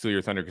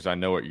your thunder because I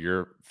know what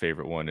your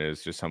favorite one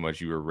is, just how much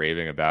you were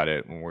raving about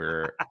it when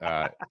we're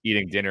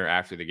eating dinner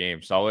after the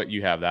game. So I'll let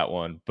you have that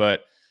one.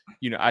 But,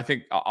 I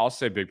think I'll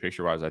say big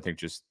picture wise, I think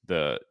just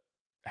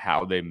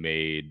how they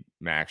made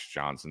Max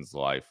Johnson's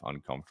life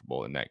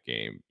uncomfortable in that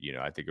game.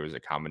 I think it was a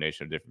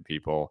combination of different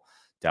people.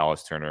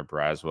 Dallas Turner,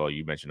 Braswell,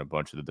 you mentioned a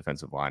bunch of the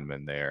defensive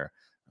linemen there.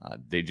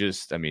 That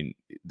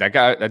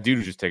dude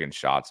was just taking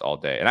shots all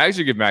day. And I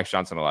actually give Max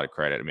Johnson a lot of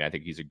credit. I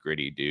think he's a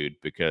gritty dude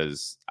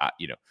because,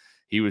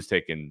 he was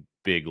taking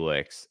big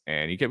licks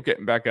and he kept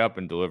getting back up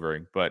and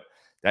delivering. But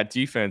that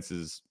defense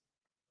it's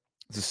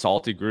a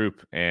salty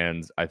group.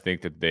 And I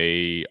think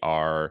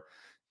that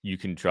you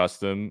can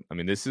trust them.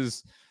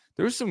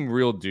 There was some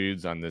real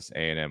dudes on this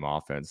A&M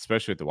offense,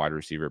 especially at the wide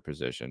receiver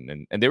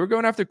position. And they were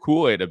going after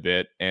Kool-Aid a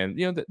bit. And,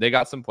 they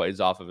got some plays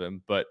off of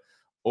him. But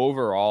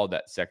overall,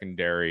 that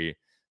secondary,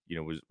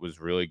 was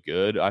really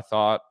good, I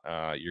thought.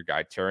 Your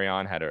guy,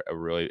 Terrion, had a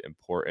really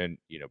important,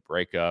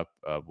 breakup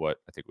of what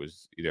I think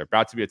was either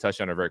about to be a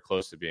touchdown or very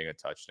close to being a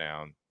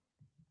touchdown.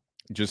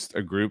 Just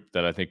a group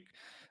that I think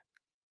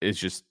is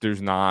just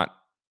there's not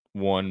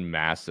one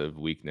massive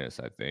weakness,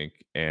 I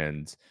think.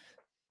 And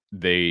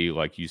they,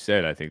 like you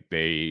said, I think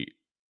they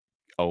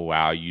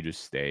allow you to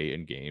stay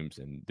in games.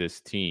 And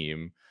this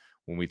team,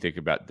 when we think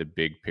about the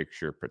big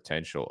picture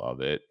potential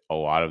of it, a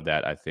lot of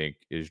that I think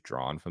is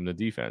drawn from the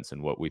defense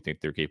and what we think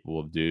they're capable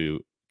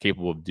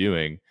of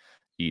doing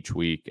each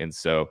week. And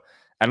so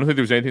I don't think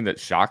there was anything that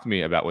shocked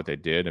me about what they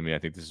did. I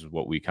think this is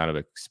what we kind of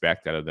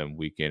expect out of them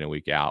week in and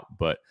week out.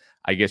 But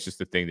I guess just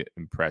the thing that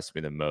impressed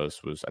me the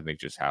most was I think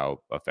just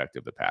how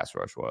effective the pass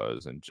rush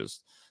was and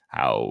just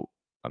how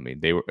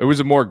it was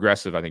a more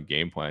aggressive, I think,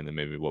 game plan than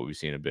maybe what we've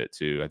seen a bit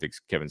too. I think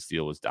Kevin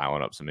Steele was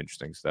dialing up some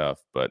interesting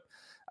stuff, but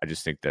I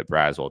just think that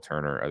Braswell,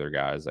 Turner, other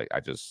guys, I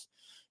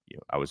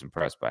was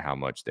impressed by how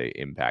much they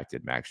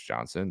impacted Max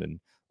Johnson and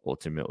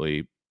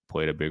ultimately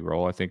played a big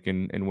role, I think,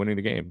 in winning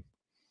the game.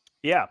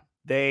 Yeah,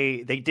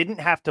 they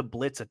didn't have to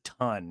blitz a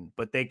ton,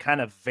 but they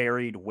kind of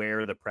varied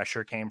where the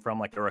pressure came from.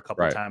 Like there were a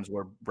couple of times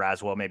where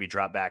Braswell maybe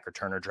dropped back or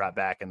Turner dropped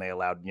back, and they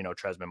allowed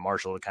Tresman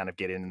Marshall to kind of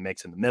get in the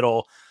mix in the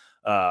middle.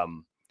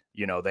 The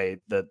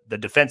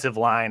defensive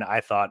line,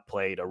 I thought,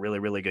 played a really,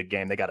 really good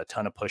game. They got a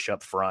ton of push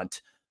up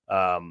front.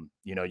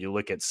 You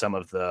look at some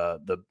of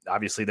the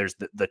obviously there's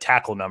the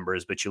tackle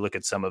numbers, but you look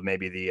at some of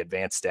maybe the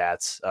advanced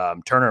stats.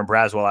 Turner and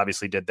Braswell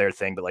obviously did their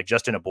thing, but like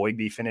Justin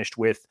Aboigbe finished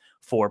with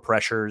 4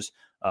 pressures.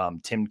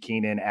 Tim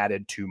Keenan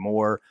added 2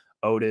 more.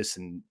 Otis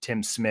and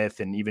Tim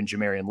Smith and even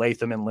Jamarian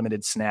Latham in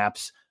limited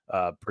snaps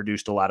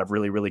produced a lot of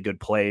really, really good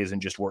plays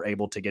and just were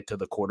able to get to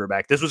the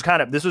quarterback. This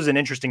was an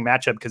interesting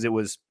matchup because it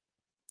was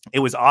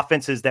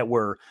offenses that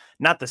were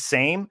not the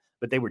same,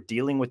 but they were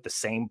dealing with the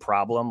same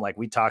problem. Like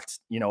we talked,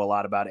 a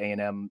lot about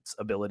A&M's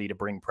ability to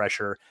bring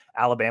pressure.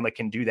 Alabama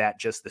can do that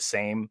just the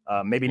same,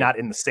 maybe not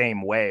in the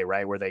same way,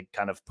 right? Where they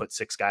kind of put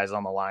 6 guys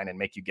on the line and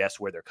make you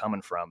guess where they're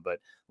coming from. But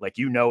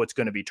it's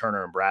going to be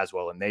Turner and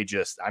Braswell. And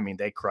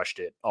they crushed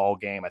it all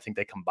game. I think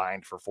they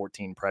combined for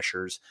 14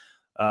 pressures.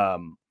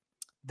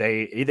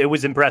 It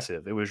was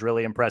impressive. It was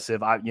really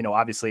impressive.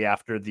 Obviously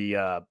after the,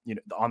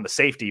 on the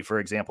safety,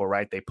 for example,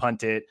 right, they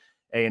punt it.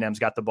 A&M's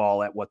got the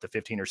ball at the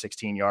 15 or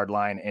 16 yard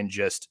line, and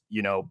just,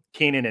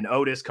 Keenan and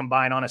Otis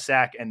combine on a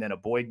sack, and then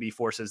Aboigbe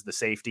forces the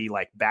safety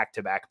like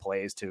back-to-back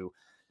plays to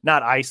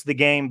not ice the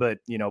game, but,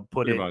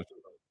 put Pretty it. Much.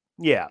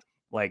 Yeah.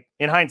 Like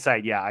in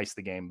hindsight, yeah, ice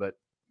the game, but,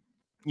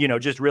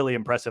 just really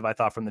impressive, I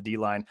thought, from the D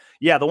line.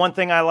 Yeah. The one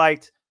thing I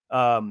liked,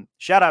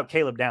 shout out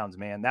Caleb Downs,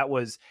 man. I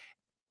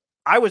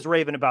was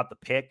raving about the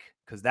pick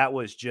because that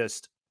was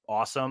just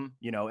awesome,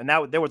 and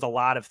that there was a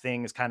lot of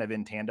things kind of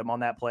in tandem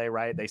on that play,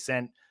 right? They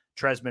sent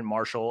Tresman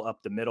Marshall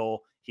up the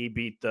middle. He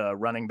beat the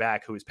running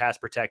back who was pass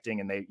protecting.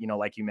 And they,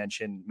 like you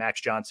mentioned,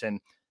 Max Johnson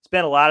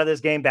spent a lot of this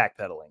game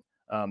backpedaling.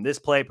 This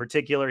play in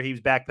particular, he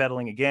was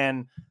backpedaling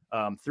again,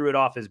 threw it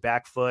off his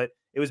back foot.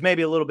 It was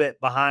maybe a little bit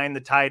behind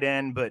the tight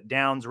end, but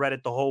Downs read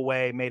it the whole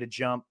way, made a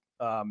jump,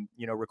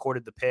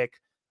 recorded the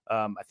pick.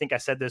 I think I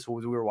said this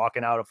when we were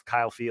walking out of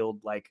Kyle Field,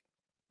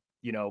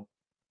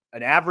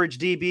 an average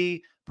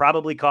DB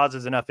probably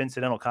causes enough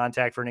incidental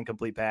contact for an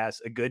incomplete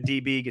pass. A good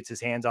DB gets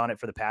his hands on it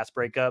for the pass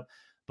breakup,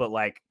 but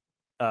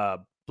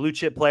blue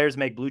chip players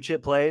make blue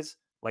chip plays.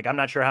 I'm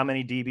not sure how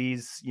many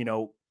DBs,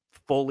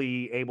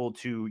 fully able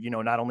to,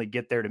 not only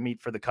get there to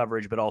meet for the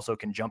coverage, but also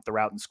can jump the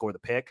route and score the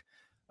pick.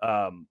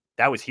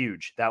 That was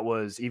huge. That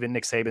was, even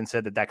Nick Saban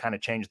said that kind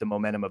of changed the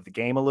momentum of the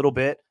game a little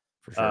bit.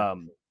 For sure.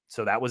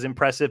 So that was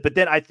impressive. But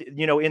then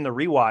in the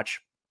rewatch,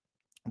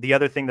 the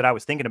other thing that I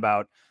was thinking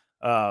about,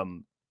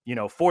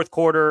 fourth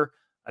quarter,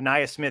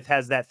 Anaya Smith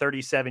has that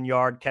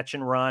 37-yard catch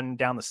and run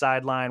down the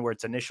sideline where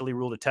it's initially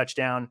ruled a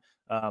touchdown.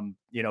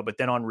 But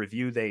then on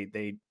review,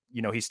 they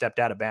he stepped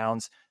out of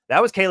bounds.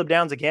 That was Caleb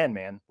Downs again,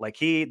 man.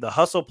 The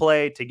hustle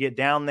play to get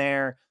down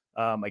there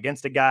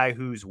against a guy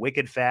who's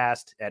wicked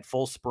fast at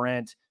full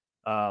sprint,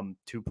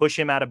 to push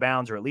him out of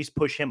bounds, or at least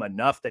push him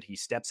enough that he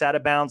steps out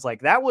of bounds.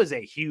 That was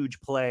a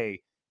huge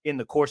play in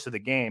the course of the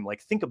game.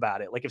 Think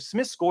about it. If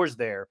Smith scores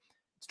there,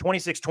 it's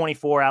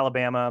 26-24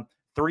 Alabama,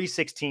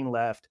 3:16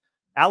 left.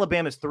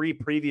 Alabama's 3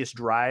 previous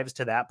drives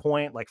to that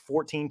point,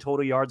 14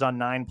 total yards on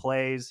 9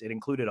 plays. It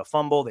included a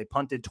fumble. They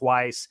punted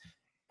twice.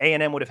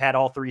 A&M would have had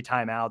all 3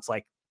 timeouts.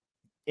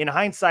 In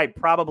hindsight,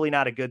 probably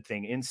not a good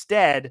thing.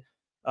 Instead,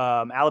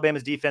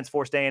 Alabama's defense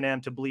forced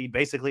A&M to bleed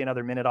basically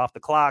another minute off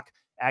the clock.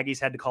 Aggies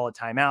had to call a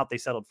timeout. They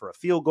settled for a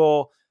field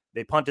goal.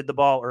 They punted the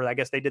ball, or I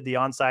guess they did the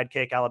onside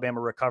kick.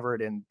 Alabama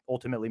recovered and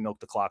ultimately milked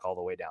the clock all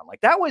the way down.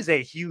 That was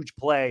a huge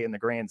play in the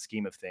grand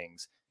scheme of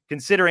things,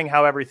 considering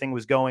how everything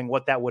was going,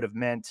 what that would have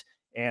meant,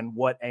 and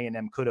what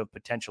A&M could have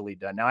potentially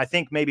done. Now, I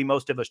think maybe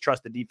most of us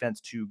trust the defense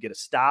to get a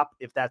stop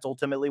if that's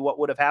ultimately what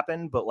would have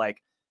happened. But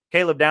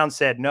Caleb Downs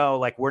said,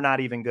 no, we're not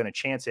even going to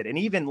chance it. And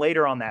even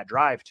later on that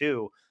drive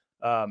too,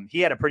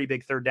 he had a pretty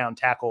big third down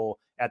tackle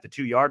at the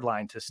 2-yard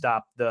line to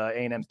stop the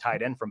A&M's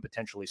tight end from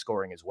potentially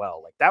scoring as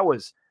well. That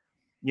was,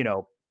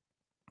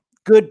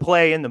 good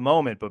play in the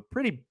moment, but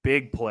pretty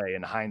big play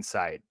in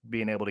hindsight,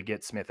 being able to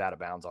get Smith out of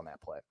bounds on that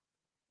play.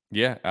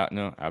 Yeah,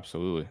 no,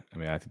 absolutely. I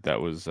mean, I think that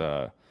was,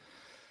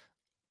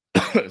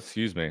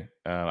 excuse me.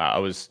 I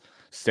was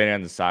standing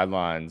on the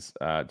sidelines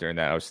during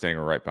that. I was standing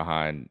right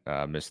behind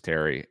Miss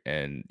Terry,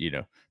 and,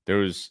 there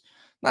was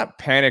not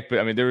panic, but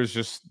I mean, there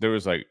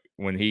was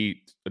when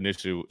he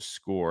initially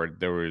scored,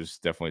 there was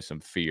definitely some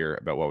fear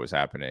about what was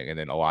happening, and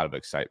then a lot of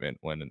excitement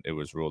when it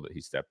was ruled that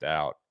he stepped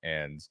out.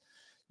 And,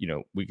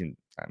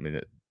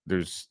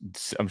 there's,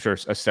 I'm sure,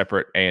 a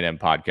separate A&M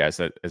podcast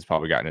that has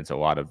probably gotten into a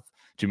lot of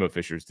Jimbo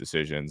Fisher's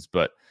decisions,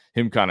 but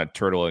him kind of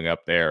turtling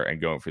up there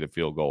and going for the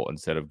field goal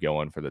instead of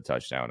going for the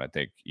touchdown, I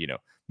think,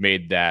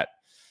 made that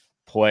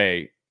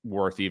play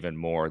worth even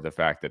more. The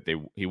fact that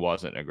he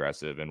wasn't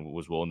aggressive and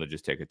was willing to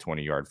just take a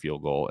 20-yard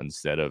field goal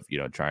instead of,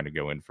 trying to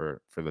go in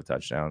for the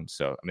touchdown.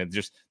 So, I mean,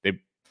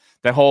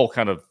 that whole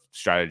kind of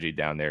strategy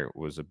down there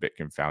was a bit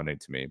confounding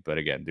to me. But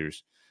again,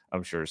 there's,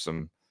 I'm sure,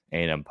 some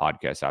A&M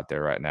podcasts out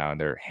there right now,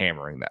 and they're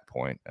hammering that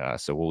point.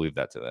 So we'll leave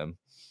that to them.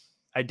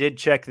 I did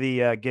check the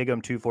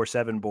Gig'em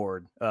 247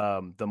 board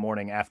the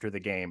morning after the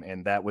game,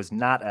 and that was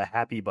not a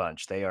happy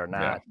bunch. They are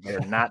not. Yeah.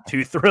 They're not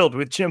too thrilled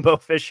with Jimbo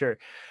Fisher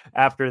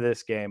after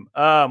this game.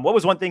 What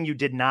was one thing you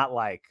did not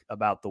like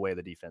about the way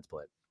the defense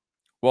played?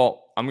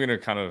 Well, I'm going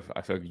to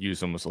I feel like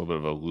use almost a little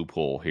bit of a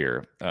loophole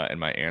here in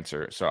my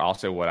answer. So I'll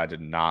say what I did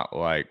not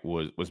like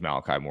was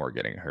Malachi Moore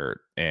getting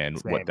hurt, and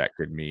what that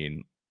could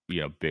mean,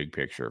 big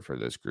picture for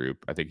this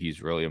group. I think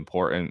he's really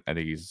important. I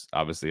think he's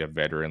obviously a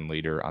veteran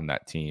leader on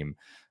that team.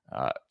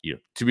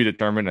 To be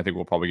determined. I think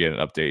we'll probably get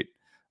an update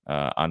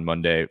on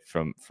Monday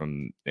from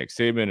Nick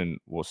Saban, and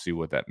we'll see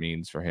what that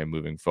means for him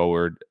moving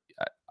forward.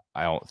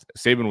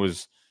 Saban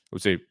was, I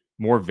would say,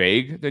 more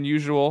vague than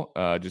usual,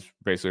 just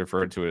basically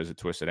referred to it as a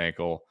twisted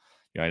ankle.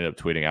 I ended up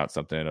tweeting out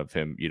something of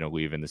him,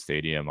 leaving the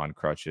stadium on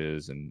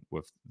crutches and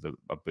with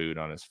a boot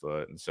on his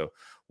foot. And so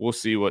we'll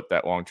see what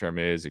that long-term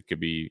is. It could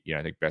be,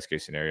 I think best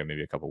case scenario,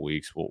 maybe a couple of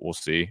weeks. We'll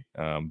see.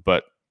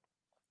 But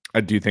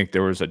I do think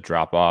there was a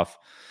drop off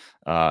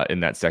in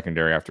that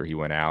secondary after he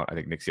went out. I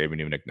think Nick Saban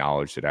even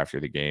acknowledged it after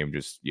the game,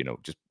 just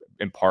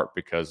in part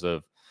because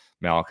of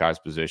Malachi's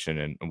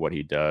position and what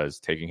he does.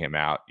 Taking him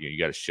out, you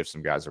got to shift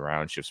some guys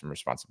around, shift some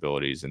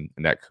responsibilities, and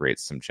that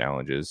creates some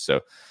challenges.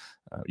 So,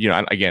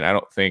 again, I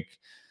don't think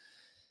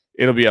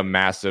it'll be a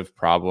massive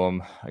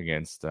problem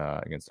against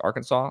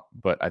Arkansas,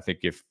 but I think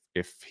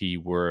if he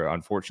were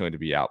unfortunately to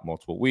be out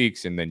multiple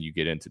weeks, and then you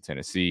get into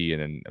Tennessee,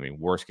 and then,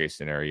 worst case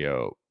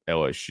scenario,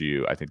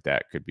 LSU, I think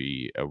that could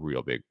be a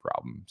real big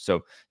problem.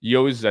 So you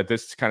always, at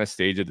this kind of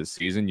stage of the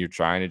season, you're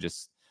trying to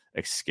just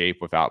escape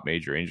without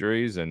major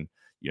injuries. And,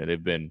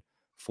 they've been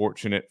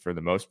fortunate for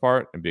the most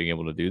part and being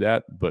able to do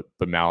that, but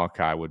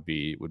Malachi would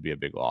be a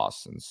big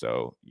loss. And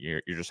so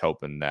you're just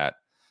hoping that,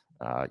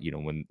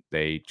 when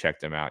they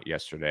checked him out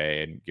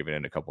yesterday and given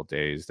it a couple of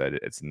days, that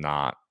it's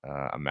not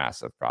a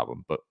massive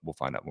problem, but we'll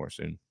find out more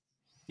soon.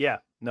 Yeah,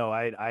 no,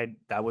 I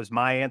that was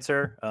my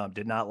answer.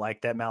 Did not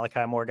like that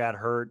Malachi Moore got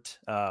hurt.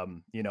 I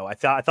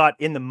thought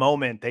in the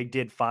moment they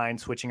did fine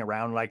switching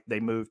around. Like they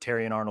moved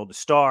Terrion Arnold to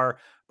star,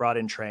 brought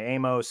in Trey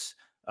Amos.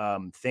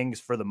 Things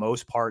for the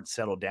most part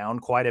settled down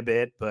quite a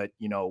bit, but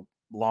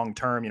long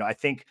term, I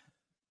think,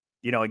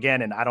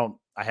 again, and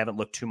I haven't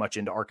looked too much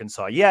into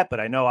Arkansas yet,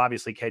 but I know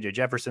obviously KJ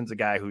Jefferson's a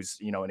guy who's,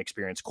 an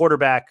experienced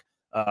quarterback.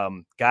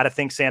 Got to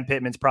think Sam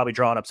Pittman's probably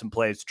drawing up some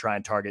plays to try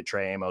and target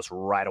Trey Amos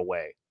right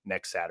away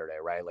next Saturday,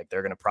 right? Like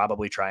they're going to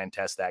probably try and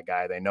test that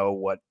guy. They know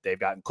what they've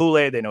got in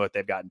Kool-Aid. They know what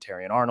they've got in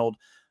Terrion Arnold.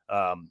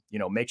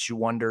 Makes you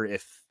wonder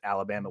if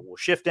Alabama will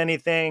shift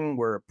anything.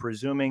 We're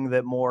presuming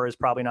that Moore is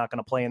probably not going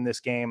to play in this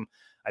game.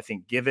 I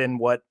think given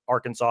what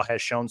Arkansas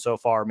has shown so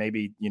far,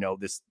 maybe,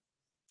 this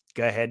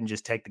go ahead and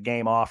just take the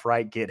game off,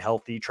 right? Get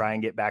healthy, try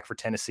and get back for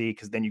Tennessee.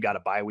 Cause then you got a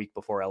bye week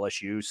before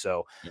LSU.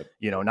 So,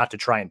 not to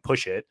try and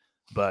push it,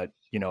 but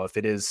if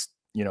it is,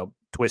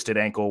 twisted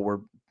ankle, we're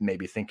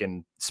maybe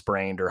thinking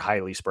sprained or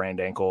highly sprained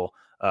ankle,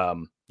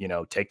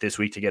 take this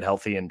week to get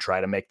healthy and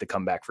try to make the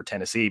comeback for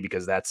Tennessee,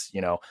 because that's,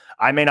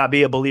 I may not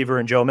be a believer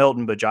in Joe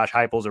Milton, but Josh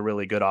Heupel's a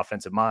really good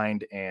offensive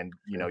mind. And,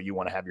 you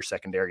want to have your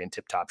secondary in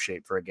tip top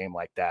shape for a game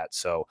like that.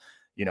 So,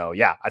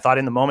 I thought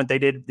in the moment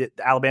the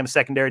Alabama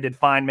secondary did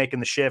fine making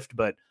the shift,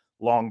 but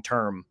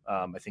long-term,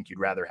 I think you'd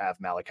rather have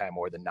Malachi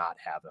Moore than not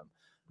have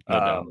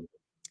him.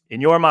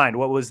 In your mind,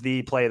 what was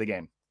the play of the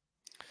game?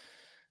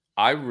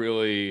 I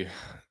really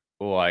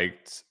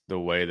liked the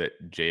way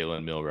that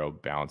Jalen Milroe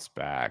bounced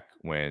back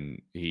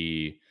when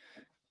he,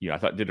 I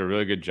thought did a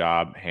really good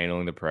job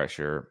handling the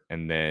pressure,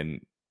 and then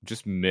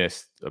just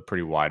missed a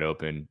pretty wide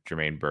open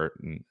Jermaine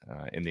Burton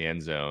in the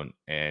end zone.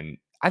 And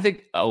I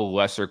think a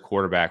lesser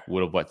quarterback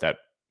would have let that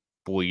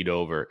bleed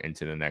over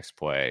into the next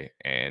play,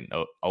 and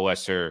a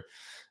lesser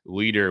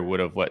leader would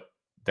have let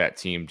that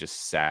team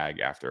just sag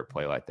after a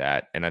play like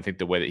that. And I think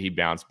the way that he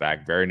bounced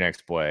back, very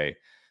next play,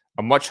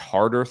 a much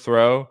harder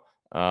throw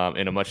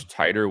in a much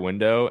tighter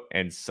window,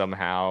 and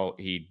somehow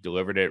he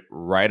delivered it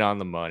right on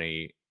the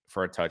money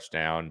for a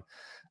touchdown.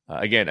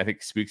 Again, I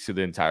think speaks to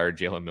the entire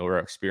Jalen Milroe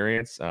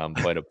experience,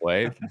 play to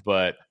play.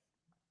 But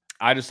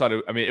I just thought,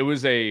 it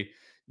was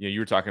you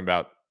were talking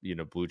about,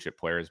 blue chip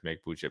players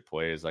make blue chip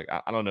plays. Like,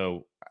 I don't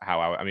know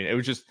how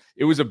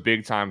it was a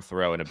big time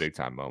throw in a big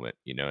time moment,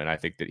 and I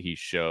think that he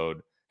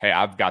showed, hey,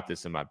 I've got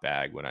this in my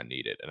bag when I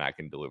need it, and I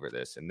can deliver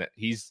this. And that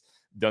he's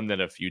done that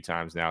a few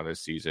times now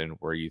this season,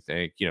 where you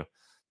think,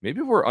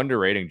 maybe we're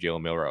underrating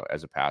Jalen Milroe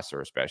as a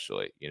passer,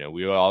 especially.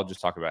 We all just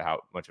talk about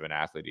how much of an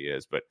athlete he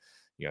is, but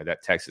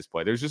that Texas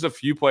play, there's just a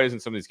few plays in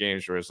some of these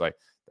games where it's like,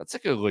 that's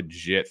like a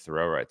legit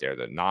throw right there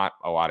that not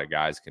a lot of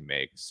guys can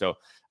make. So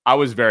I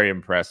was very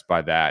impressed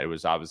by that. It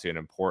was obviously an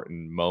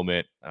important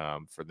moment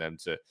for them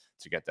to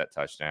get that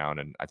touchdown,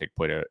 and I think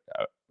played a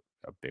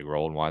big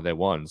role in why they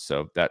won.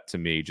 So that, to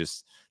me,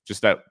 just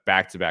that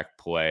back-to-back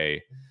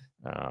play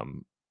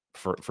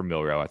for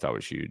Milroe, I thought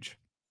was huge.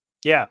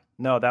 Yeah,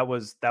 no, that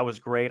was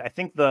great. I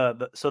think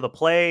the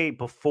play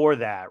before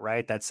that,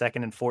 right, that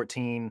 2nd and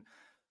 14,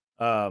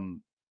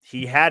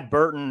 he had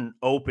Burton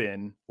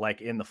open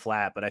like in the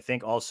flat, but I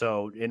think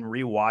also in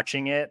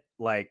rewatching it,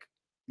 like,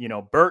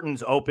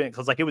 Burton's open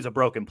because like it was a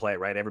broken play,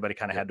 right? Everybody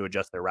kind of had to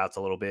adjust their routes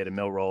a little bit, and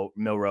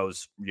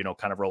Milroe's,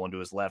 kind of rolling to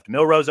his left.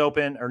 Burton's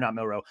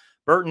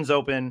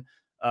open.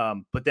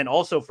 But then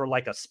also for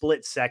like a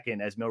split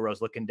second, as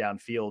Milroe's looking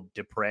downfield,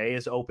 Dupre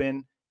is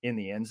open in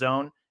the end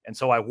zone. And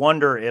so I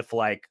wonder if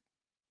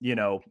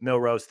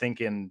Milroe's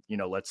thinking,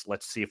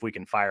 let's see if we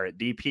can fire it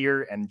deep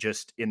here. And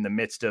just in the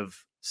midst of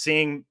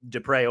seeing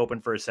Dupre open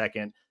for a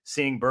second,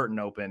 seeing Burton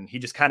open, he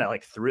just kind of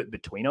like threw it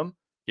between them.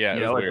 Yeah.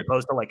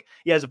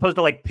 As opposed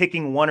to like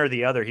picking one or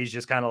the other, he's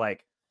just kind of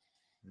like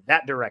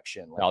that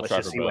direction. Like, let's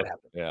just see what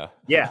happens. Yeah.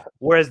 Yeah.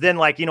 Whereas then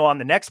on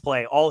the next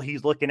play, all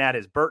he's looking at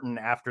is Burton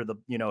after the,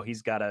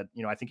 he's got a,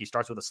 I think he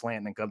starts with a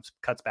slant and then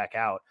cuts back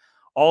out.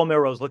 All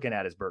Milroe's looking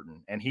at is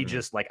Burton. And he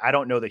just I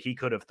don't know that he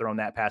could have thrown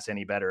that pass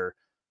any better.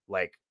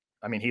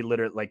 He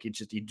literally he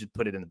just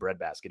put it in the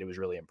breadbasket. It was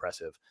really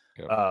impressive.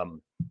 Yeah.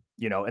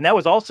 And that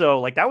was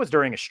also that was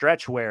during a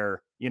stretch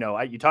where,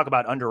 you talk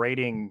about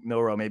underrating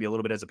Milroe maybe a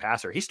little bit as a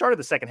passer. He started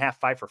the second half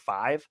 5 for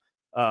 5,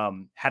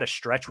 had a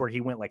stretch where he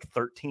went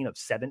 13 of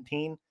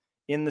 17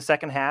 in the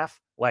second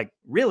half,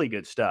 really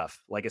good stuff.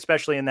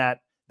 Especially in that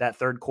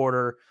third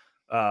quarter.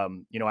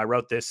 I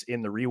wrote this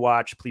in the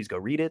rewatch. Please go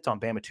read it. It's on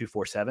Bama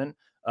 247.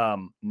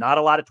 Not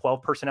a lot of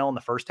 12 personnel in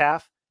the first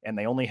half, and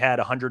they only had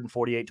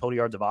 148 total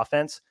yards of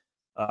offense.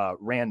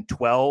 Ran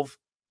 12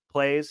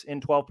 plays in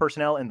 12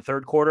 personnel in the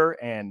third quarter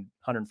and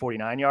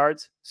 149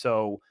 yards.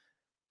 So,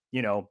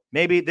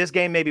 maybe this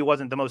game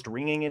wasn't the most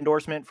ringing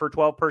endorsement for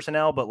 12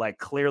 personnel, but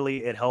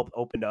clearly it helped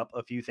opened up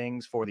a few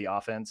things for the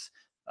offense.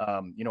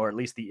 Or at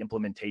least the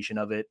implementation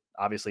of it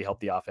obviously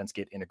helped the offense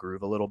get in a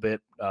groove a little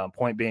bit.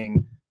 Point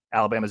being,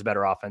 Alabama's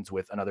better offense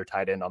with another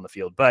tight end on the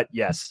field. But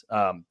yes,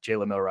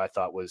 Jalen Milroe, I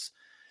thought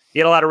he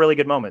had a lot of really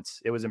good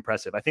moments. It was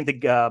impressive. I think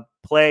the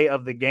play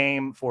of the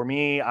game for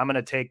me, I'm going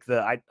to take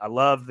I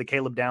love the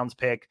Caleb Downs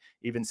pick.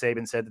 Even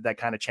Saban said that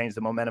kind of changed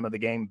the momentum of the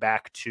game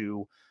back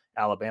to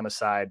Alabama's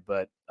side.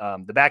 But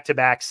the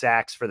back-to-back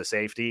sacks for the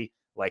safety,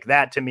 like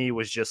that to me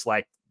was just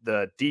like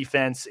the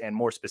defense and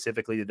more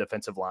specifically the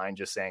defensive line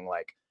just saying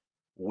like,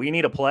 we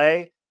need a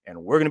play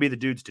and we're going to be the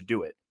dudes to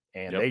do it.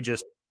 And they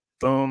just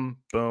boom,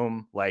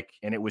 boom, like,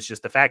 and it was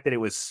just the fact that it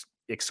was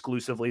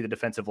exclusively the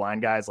defensive line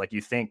guys. Like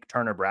you think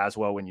Turner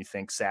Braswell when you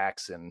think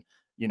sacks and,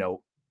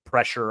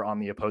 pressure on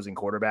the opposing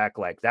quarterback,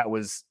 like that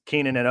was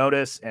Keenan and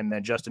Otis and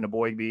then Justin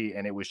Eboigbe.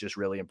 And it was just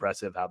really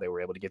impressive how they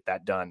were able to get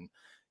that done,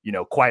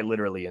 quite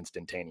literally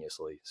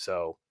instantaneously.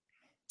 So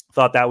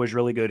thought that was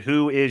really good.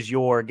 Who is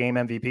your game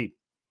MVP?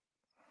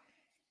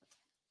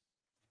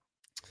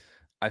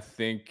 I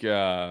think,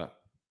 I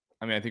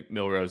think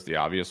Milroe's the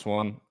obvious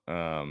one.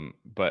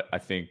 But I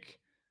think,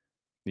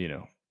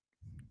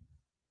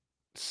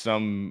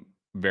 some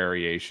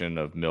variation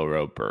of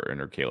Milroe, Burton,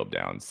 or Caleb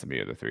Downs to me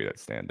are the three that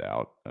stand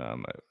out.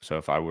 So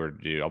if I were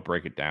to I'll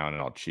break it down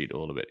and I'll cheat a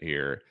little bit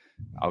here.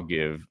 I'll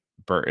give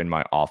Burton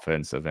my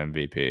offensive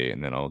MVP,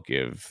 and then I'll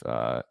give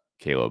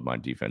Caleb my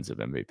defensive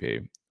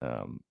MVP.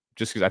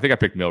 Just because I think I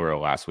picked Milroe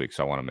last week,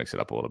 so I want to mix it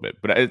up a little bit.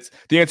 But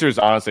the answer is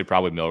honestly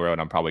probably Milroe,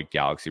 and I'm probably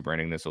galaxy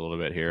braining this a little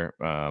bit here.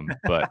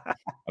 But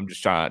I'm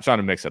just trying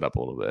to mix it up a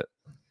little bit.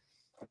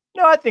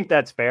 No, I think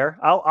that's fair.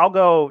 I'll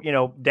go,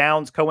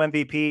 Downs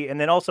co-MVP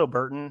and then also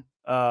Burton.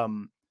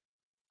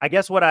 I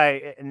guess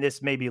and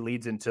this maybe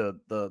leads into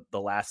the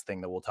last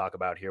thing that we'll talk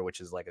about here, which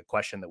is like a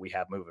question that we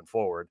have moving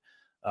forward.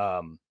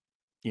 Can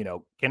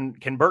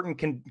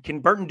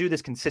Burton do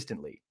this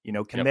consistently?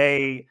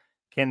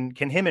 Can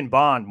him and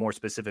Bond more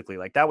specifically?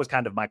 Like that was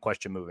kind of my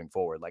question moving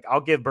forward. Like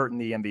I'll give Burton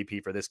the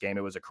MVP for this game.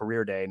 It was a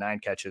career day, 9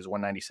 catches,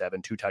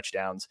 197, 2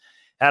 touchdowns,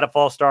 had a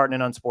false start and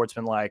an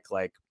unsportsmanlike,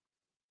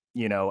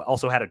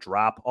 also had a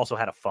drop, also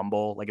had a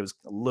fumble. Like it was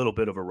a little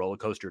bit of a roller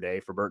coaster day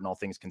for Burton, all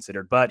things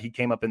considered, but he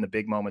came up in the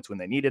big moments when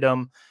they needed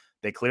him.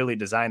 They clearly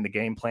designed the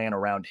game plan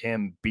around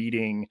him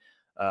beating,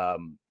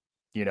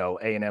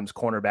 A&M's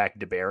cornerback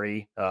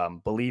DeBerry.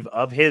 Believe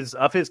of his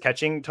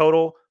catching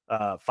total,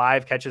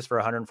 5 catches for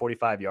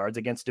 145 yards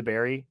against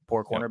DeBerry,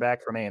 poor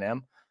cornerback from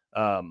A&M.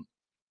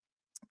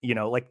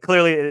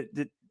 Clearly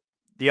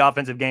the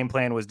offensive game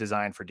plan was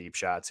designed for deep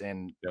shots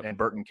and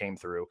Burton came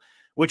through,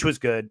 which was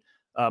good.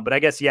 But I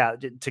guess,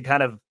 to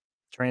kind of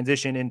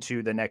transition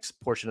into the next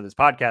portion of this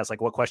podcast,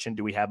 like what question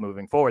do we have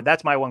moving forward?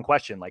 That's my one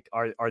question. Like,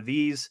 are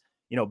these,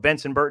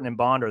 Benson, Burton, and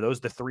Bond, are those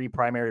the 3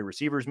 primary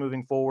receivers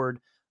moving forward?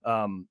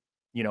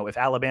 If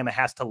Alabama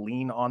has to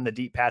lean on the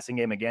deep passing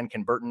game again,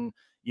 can Burton,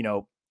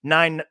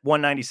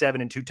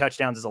 197 and 2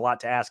 touchdowns is a lot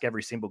to ask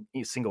every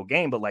single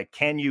game, but like,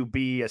 can you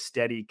be a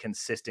steady,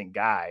 consistent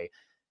guy,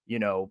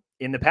 in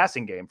the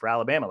passing game for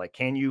Alabama? Like,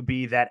 can you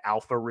be that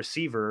alpha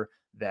receiver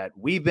that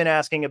we've been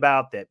asking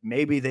about, that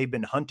maybe they've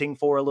been hunting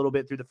for a little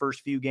bit through the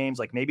first few games?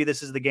 Like maybe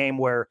this is the game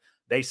where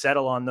they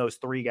settle on those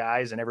 3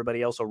 guys and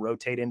everybody else will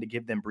rotate in to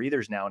give them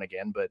breathers now and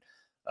again. But,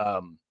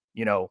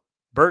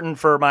 Burton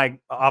for my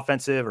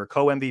offensive or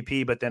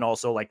co-MVP, but then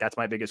also like, that's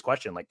my biggest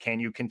question. Like, can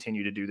you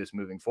continue to do this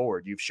moving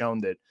forward? You've shown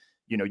that,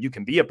 you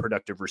can be a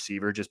productive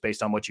receiver just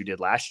based on what you did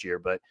last year,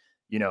 but,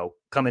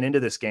 coming into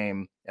this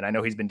game, and I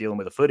know he's been dealing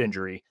with a foot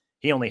injury,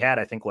 he only had,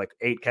 I think, like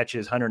 8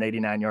 catches,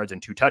 189 yards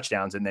and 2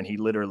 touchdowns. And then he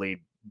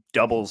literally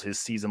doubles his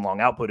season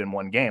long output in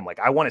one game. Like,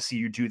 I want to see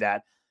you do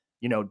that,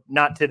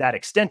 not to that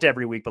extent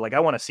every week, but like, I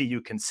want to see you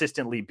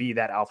consistently be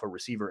that alpha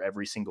receiver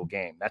every single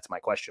game. That's my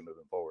question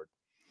moving forward.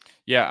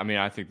 Yeah. I mean,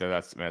 I think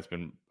that's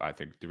been, I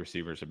think the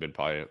receivers have been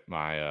probably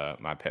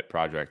my pet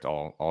project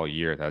all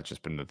year. That's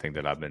just been the thing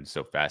that I've been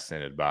so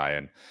fascinated by.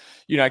 And,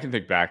 I can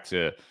think back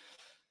to,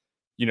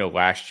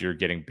 last year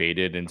getting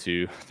baited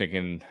into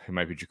thinking it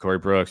might be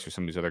Ja'Cory Brooks or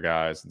some of these other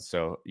guys. And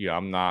so,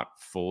 I'm not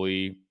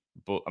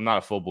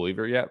a full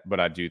believer yet,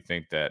 but I do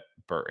think that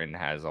Burton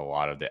has a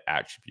lot of the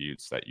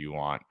attributes that you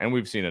want. And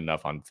we've seen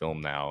enough on film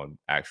now and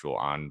actual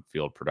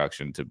on-field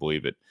production to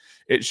believe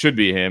it should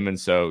be him. And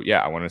so,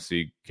 I want to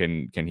see,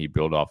 can he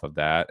build off of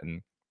that?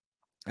 And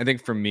I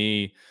think for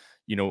me,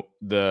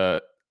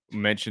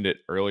 mentioned it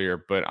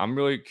earlier, but I'm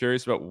really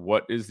curious about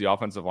what is the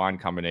offensive line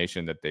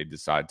combination that they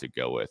decide to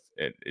go with.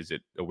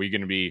 Are we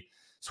going to be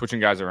switching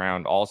guys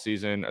around all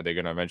season? Are they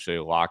going to eventually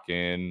lock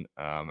in?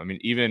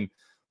 Even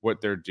what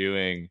they're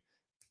doing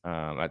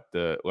at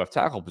the left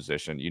tackle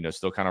position,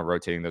 still kind of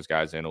rotating those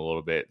guys in a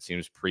little bit. It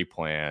seems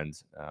pre-planned.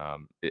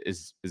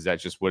 Is that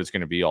just what it's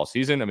going to be all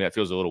season? I mean, that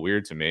feels a little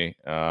weird to me.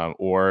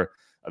 Or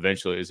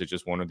eventually, is it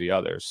just one or the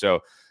other? So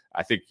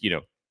I think,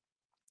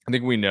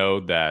 we know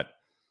that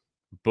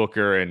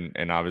Booker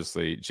and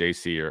obviously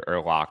JC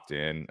are locked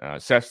in.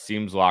 Seth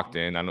seems locked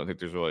in. I don't think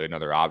there's really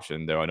another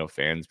option, though. I know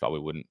fans probably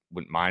wouldn't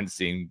mind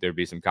seeing there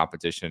be some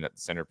competition at the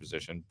center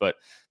position. But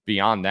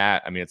beyond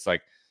that, it's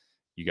like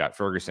you got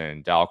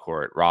Ferguson,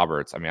 Dalcourt,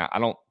 Roberts. I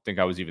don't think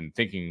I was even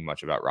thinking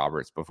much about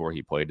Roberts before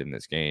he played in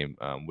this game,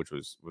 which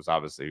was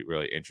obviously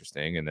really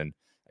interesting. And then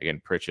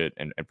again, Pritchett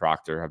and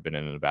Proctor have been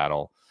in a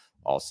battle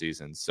all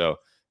season. So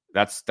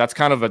that's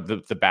kind of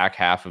the back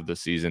half of the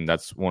season.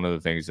 That's one of the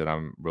things that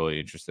I'm really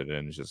interested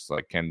in, is just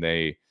like, can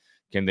they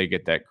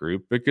get that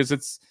group? Because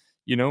it's,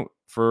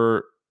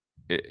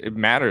 it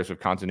matters with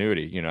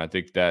continuity. I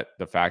think that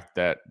the fact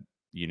that,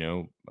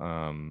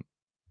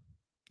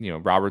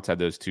 Roberts had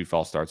those 2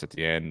 false starts at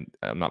the end.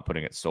 I'm not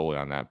putting it solely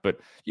on that, but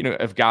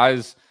if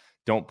guys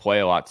don't play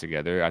a lot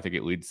together, I think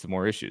it leads to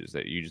more issues,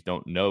 that you just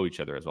don't know each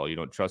other as well. You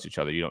don't trust each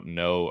other. You don't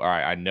know, all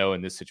right, I know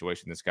in this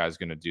situation, this guy's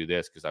going to do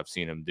this because I've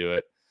seen him do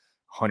it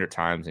 100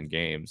 times in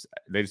games.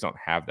 They just don't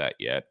have that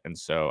yet. And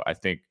so I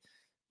think,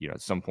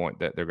 at some point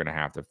that they're going to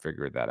have to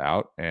figure that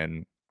out.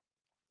 And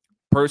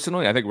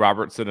personally, I think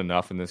Roberts did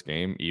enough in this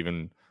game,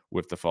 even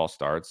with the false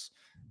starts,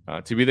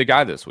 to be the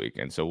guy this week.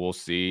 And so we'll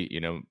see.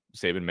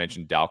 Saban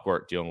mentioned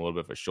Dalcourt dealing a little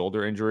bit of a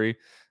shoulder injury.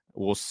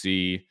 We'll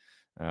see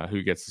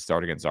who gets to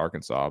start against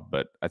Arkansas.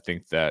 But I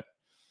think that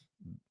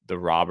the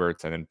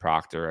Roberts and then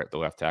Proctor at the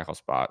left tackle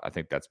spot, I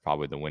think that's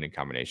probably the winning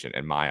combination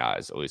in my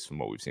eyes, at least from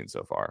what we've seen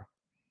so far.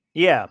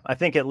 Yeah, I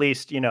think at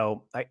least,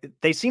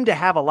 they seem to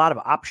have a lot of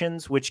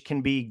options, which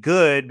can be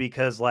good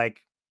because,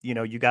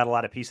 you got a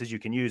lot of pieces you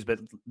can use. But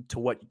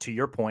to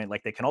your point,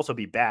 they can also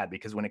be bad,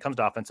 because when it comes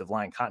to offensive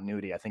line,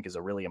 continuity, I think, is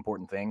a really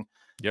important thing.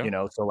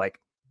 Yeah. So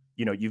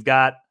you've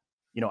got,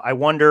 I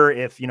wonder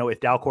if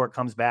Dalcourt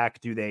comes back,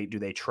 do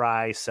they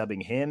try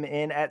subbing him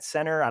in at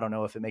center? I don't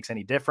know if it makes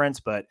any difference,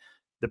 but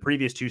the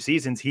previous 2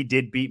 seasons, he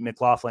did beat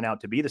McLaughlin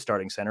out to be the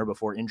starting center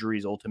before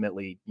injuries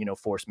ultimately,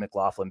 forced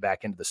McLaughlin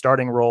back into the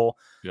starting role.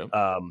 Yep.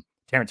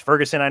 Terrence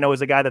Ferguson, I know,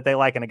 is a guy that they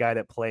like, and a guy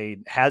that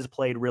has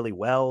played really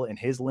well in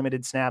his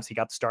limited snaps. He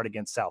got to start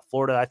against South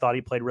Florida. I thought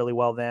he played really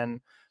well then.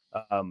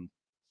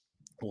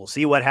 We'll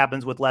see what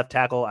happens with left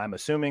tackle. I'm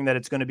assuming that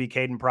it's going to be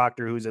Caden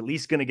Proctor, who's at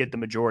least going to get the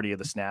majority of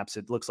the snaps.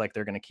 It looks like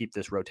they're going to keep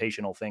this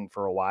rotational thing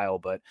for a while,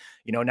 but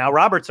now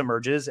Roberts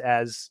emerges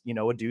as,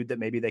 a dude that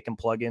maybe they can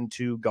plug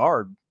into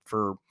guard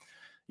for,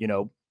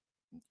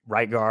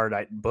 right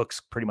guard. Books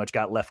pretty much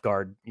got left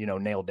guard,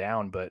 nailed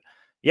down, but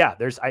yeah,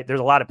 there's a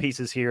lot of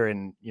pieces here,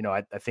 and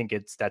I think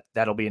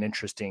that'll be an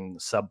interesting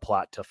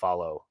subplot to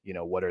follow.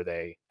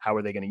 How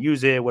are they going to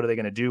use it? What are they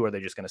going to do? Are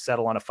they just going to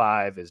settle on a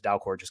 5? Is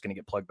Dalcourt just going to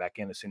get plugged back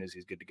in as soon as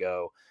he's good to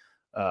go?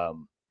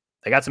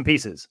 They got some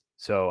pieces,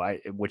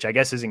 which I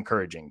guess is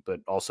encouraging,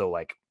 but also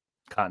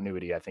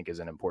continuity, I think, is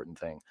an important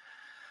thing.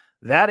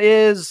 That's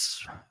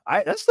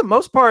the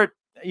most part.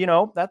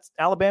 That's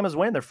Alabama's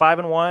win. They're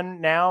 5-1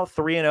 now,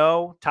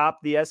 3-0, top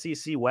the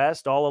SEC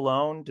West all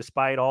alone,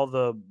 despite all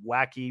the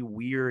wacky,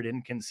 weird,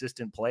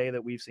 inconsistent play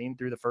that we've seen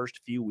through the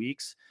first few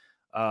weeks.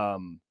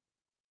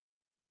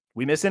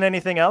 We missing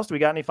anything else? Do we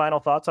got any final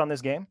thoughts on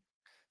this game?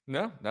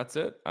 No, that's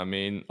it. I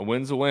mean, a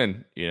win's a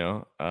win,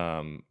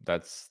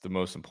 that's the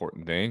most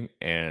important thing.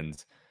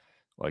 And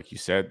like you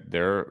said,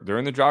 they're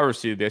in the driver's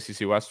seat of the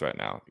SEC West right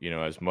now.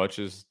 As much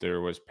as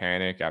there was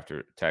panic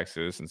after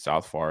Texas and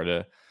South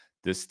Florida,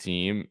 this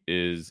team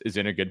is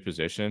in a good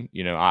position.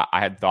 I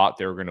had thought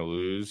they were going to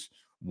lose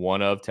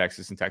one of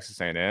Texas and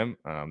Texas A&M.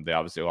 They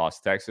obviously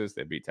lost Texas.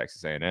 They beat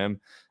Texas A&M.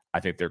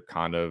 I think they're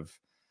kind of,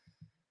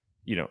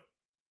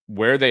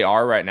 where they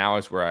are right now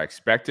is where I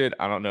expected.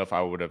 I don't know if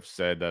I would have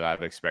said that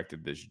I've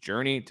expected this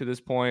journey to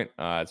this point.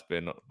 It's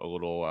been a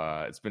little,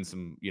 it's been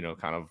some,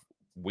 kind of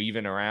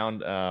weaving around.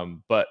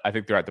 But I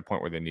think they're at the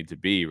point where they need to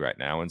be right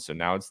now. And so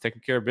now it's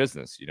taking care of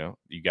business.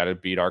 You got to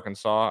beat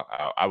Arkansas.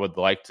 I would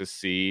like to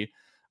see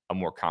a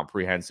more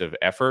comprehensive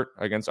effort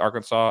against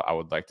Arkansas. I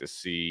would like to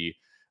see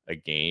a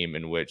game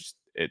in which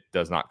it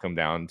does not come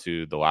down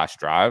to the last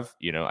drive.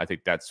 I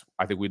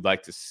think we'd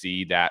like to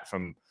see that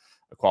from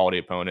a quality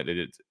opponent. They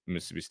did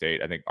Mississippi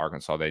State. I think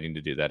Arkansas, they need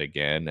to do that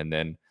again. And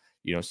then,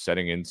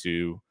 setting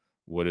into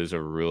what is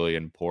a really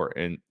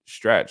important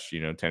stretch,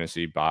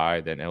 Tennessee by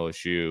then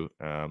LSU.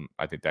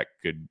 I think that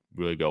could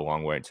really go a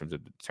long way in terms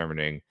of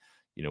determining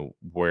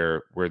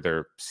where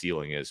their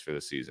ceiling is for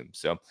the season.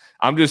 So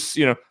I'm just,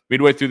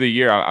 midway through the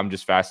year, I'm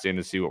just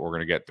fascinated to see what we're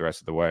going to get the rest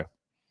of the way.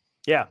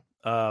 Yeah.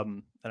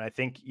 And I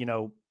think,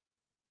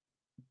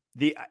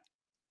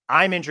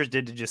 I'm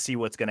interested to just see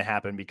what's going to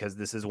happen, because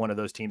this is one of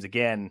those teams,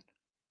 again,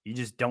 you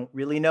just don't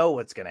really know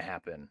what's going to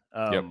happen.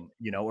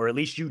 Or at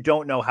least you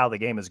don't know how the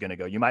game is going to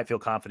go. You might feel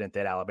confident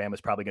that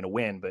Alabama's probably going to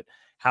win, but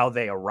how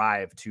they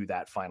arrive to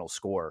that final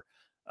score,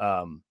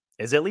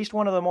 is at least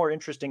one of the more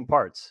interesting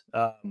parts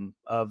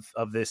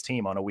of this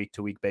team on a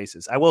week-to-week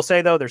basis. I will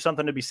say, though, there's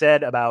something to be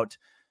said about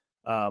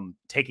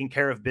taking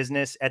care of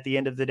business at the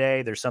end of the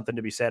day. There's something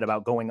to be said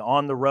about going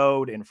on the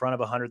road in front of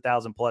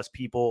 100,000 plus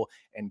people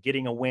and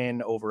getting a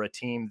win over a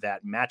team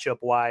that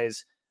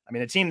matchup-wise,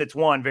 a team that's,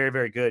 one, very,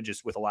 very good,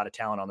 just with a lot of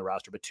talent on the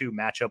roster, but two,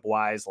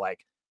 matchup-wise,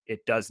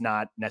 it does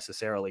not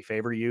necessarily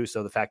favor you.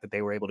 So the fact that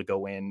they were able to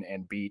go in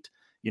and beat,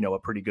 a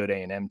pretty good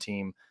A&M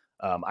team,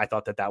 I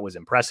thought that was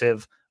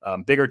impressive.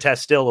 Bigger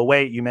test still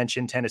await. You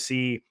mentioned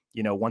Tennessee.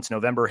 Once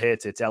November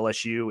hits, it's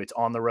LSU. It's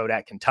on the road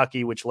at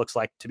Kentucky, which looks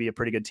like to be a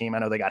pretty good team. I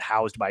know they got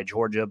housed by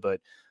Georgia,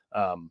 but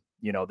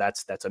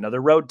that's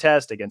another road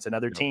test against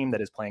another team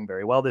that is playing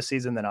very well this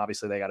season. Then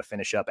obviously they got to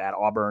finish up at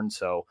Auburn.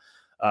 So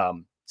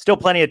Still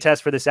plenty of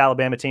tests for this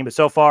Alabama team, but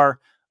so far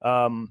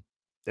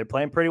they're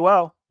playing pretty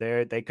well.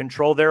 They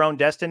control their own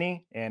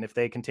destiny, and if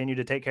they continue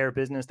to take care of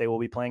business, they will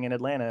be playing in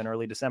Atlanta in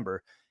early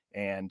December.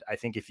 And I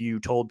think if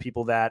you told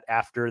people that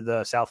after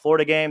the South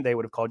Florida game, they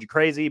would have called you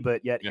crazy,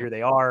 but yet here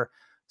they are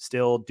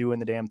still doing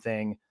the damn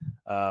thing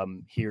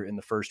here in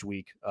the first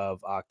week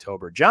of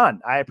October. John,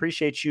 I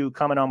appreciate you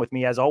coming on with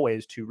me as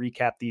always to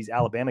recap these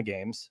Alabama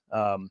games.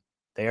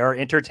 They are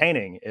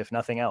entertaining, if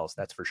nothing else,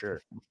 that's for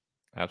sure.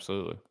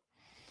 Absolutely.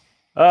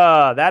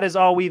 That is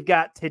all we've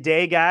got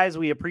today, guys.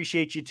 We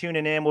appreciate you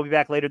tuning in. We'll be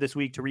back later this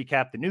week to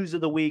recap the news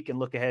of the week and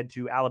look ahead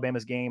to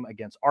Alabama's game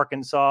against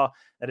Arkansas.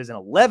 That is an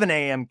 11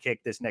 a.m.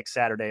 kick this next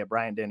Saturday at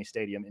Bryant-Denny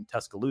Stadium in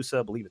Tuscaloosa.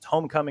 I believe it's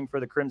homecoming for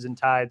the Crimson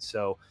Tide,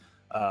 so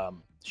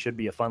should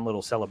be a fun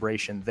little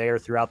celebration there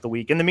throughout the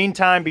week. In the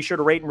meantime, be sure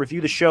to rate and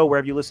review the show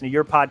wherever you listen to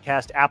your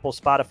podcast, Apple,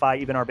 Spotify,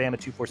 even our Bama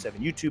 247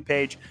 YouTube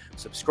page.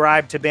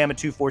 Subscribe to Bama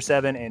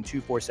 247 and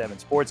 247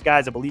 Sports.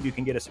 Guys, I believe you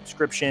can get a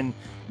subscription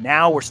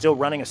now. We're still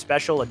running a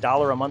special,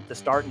 $1 a month to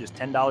start and just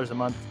 $10 a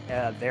month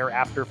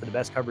thereafter for the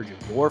best coverage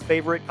of your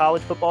favorite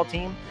college football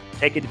team.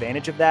 Take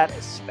advantage of that,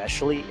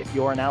 especially if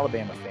you're an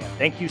Alabama fan.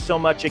 Thank you so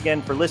much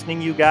again for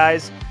listening, you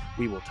guys.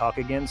 We will talk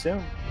again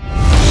soon.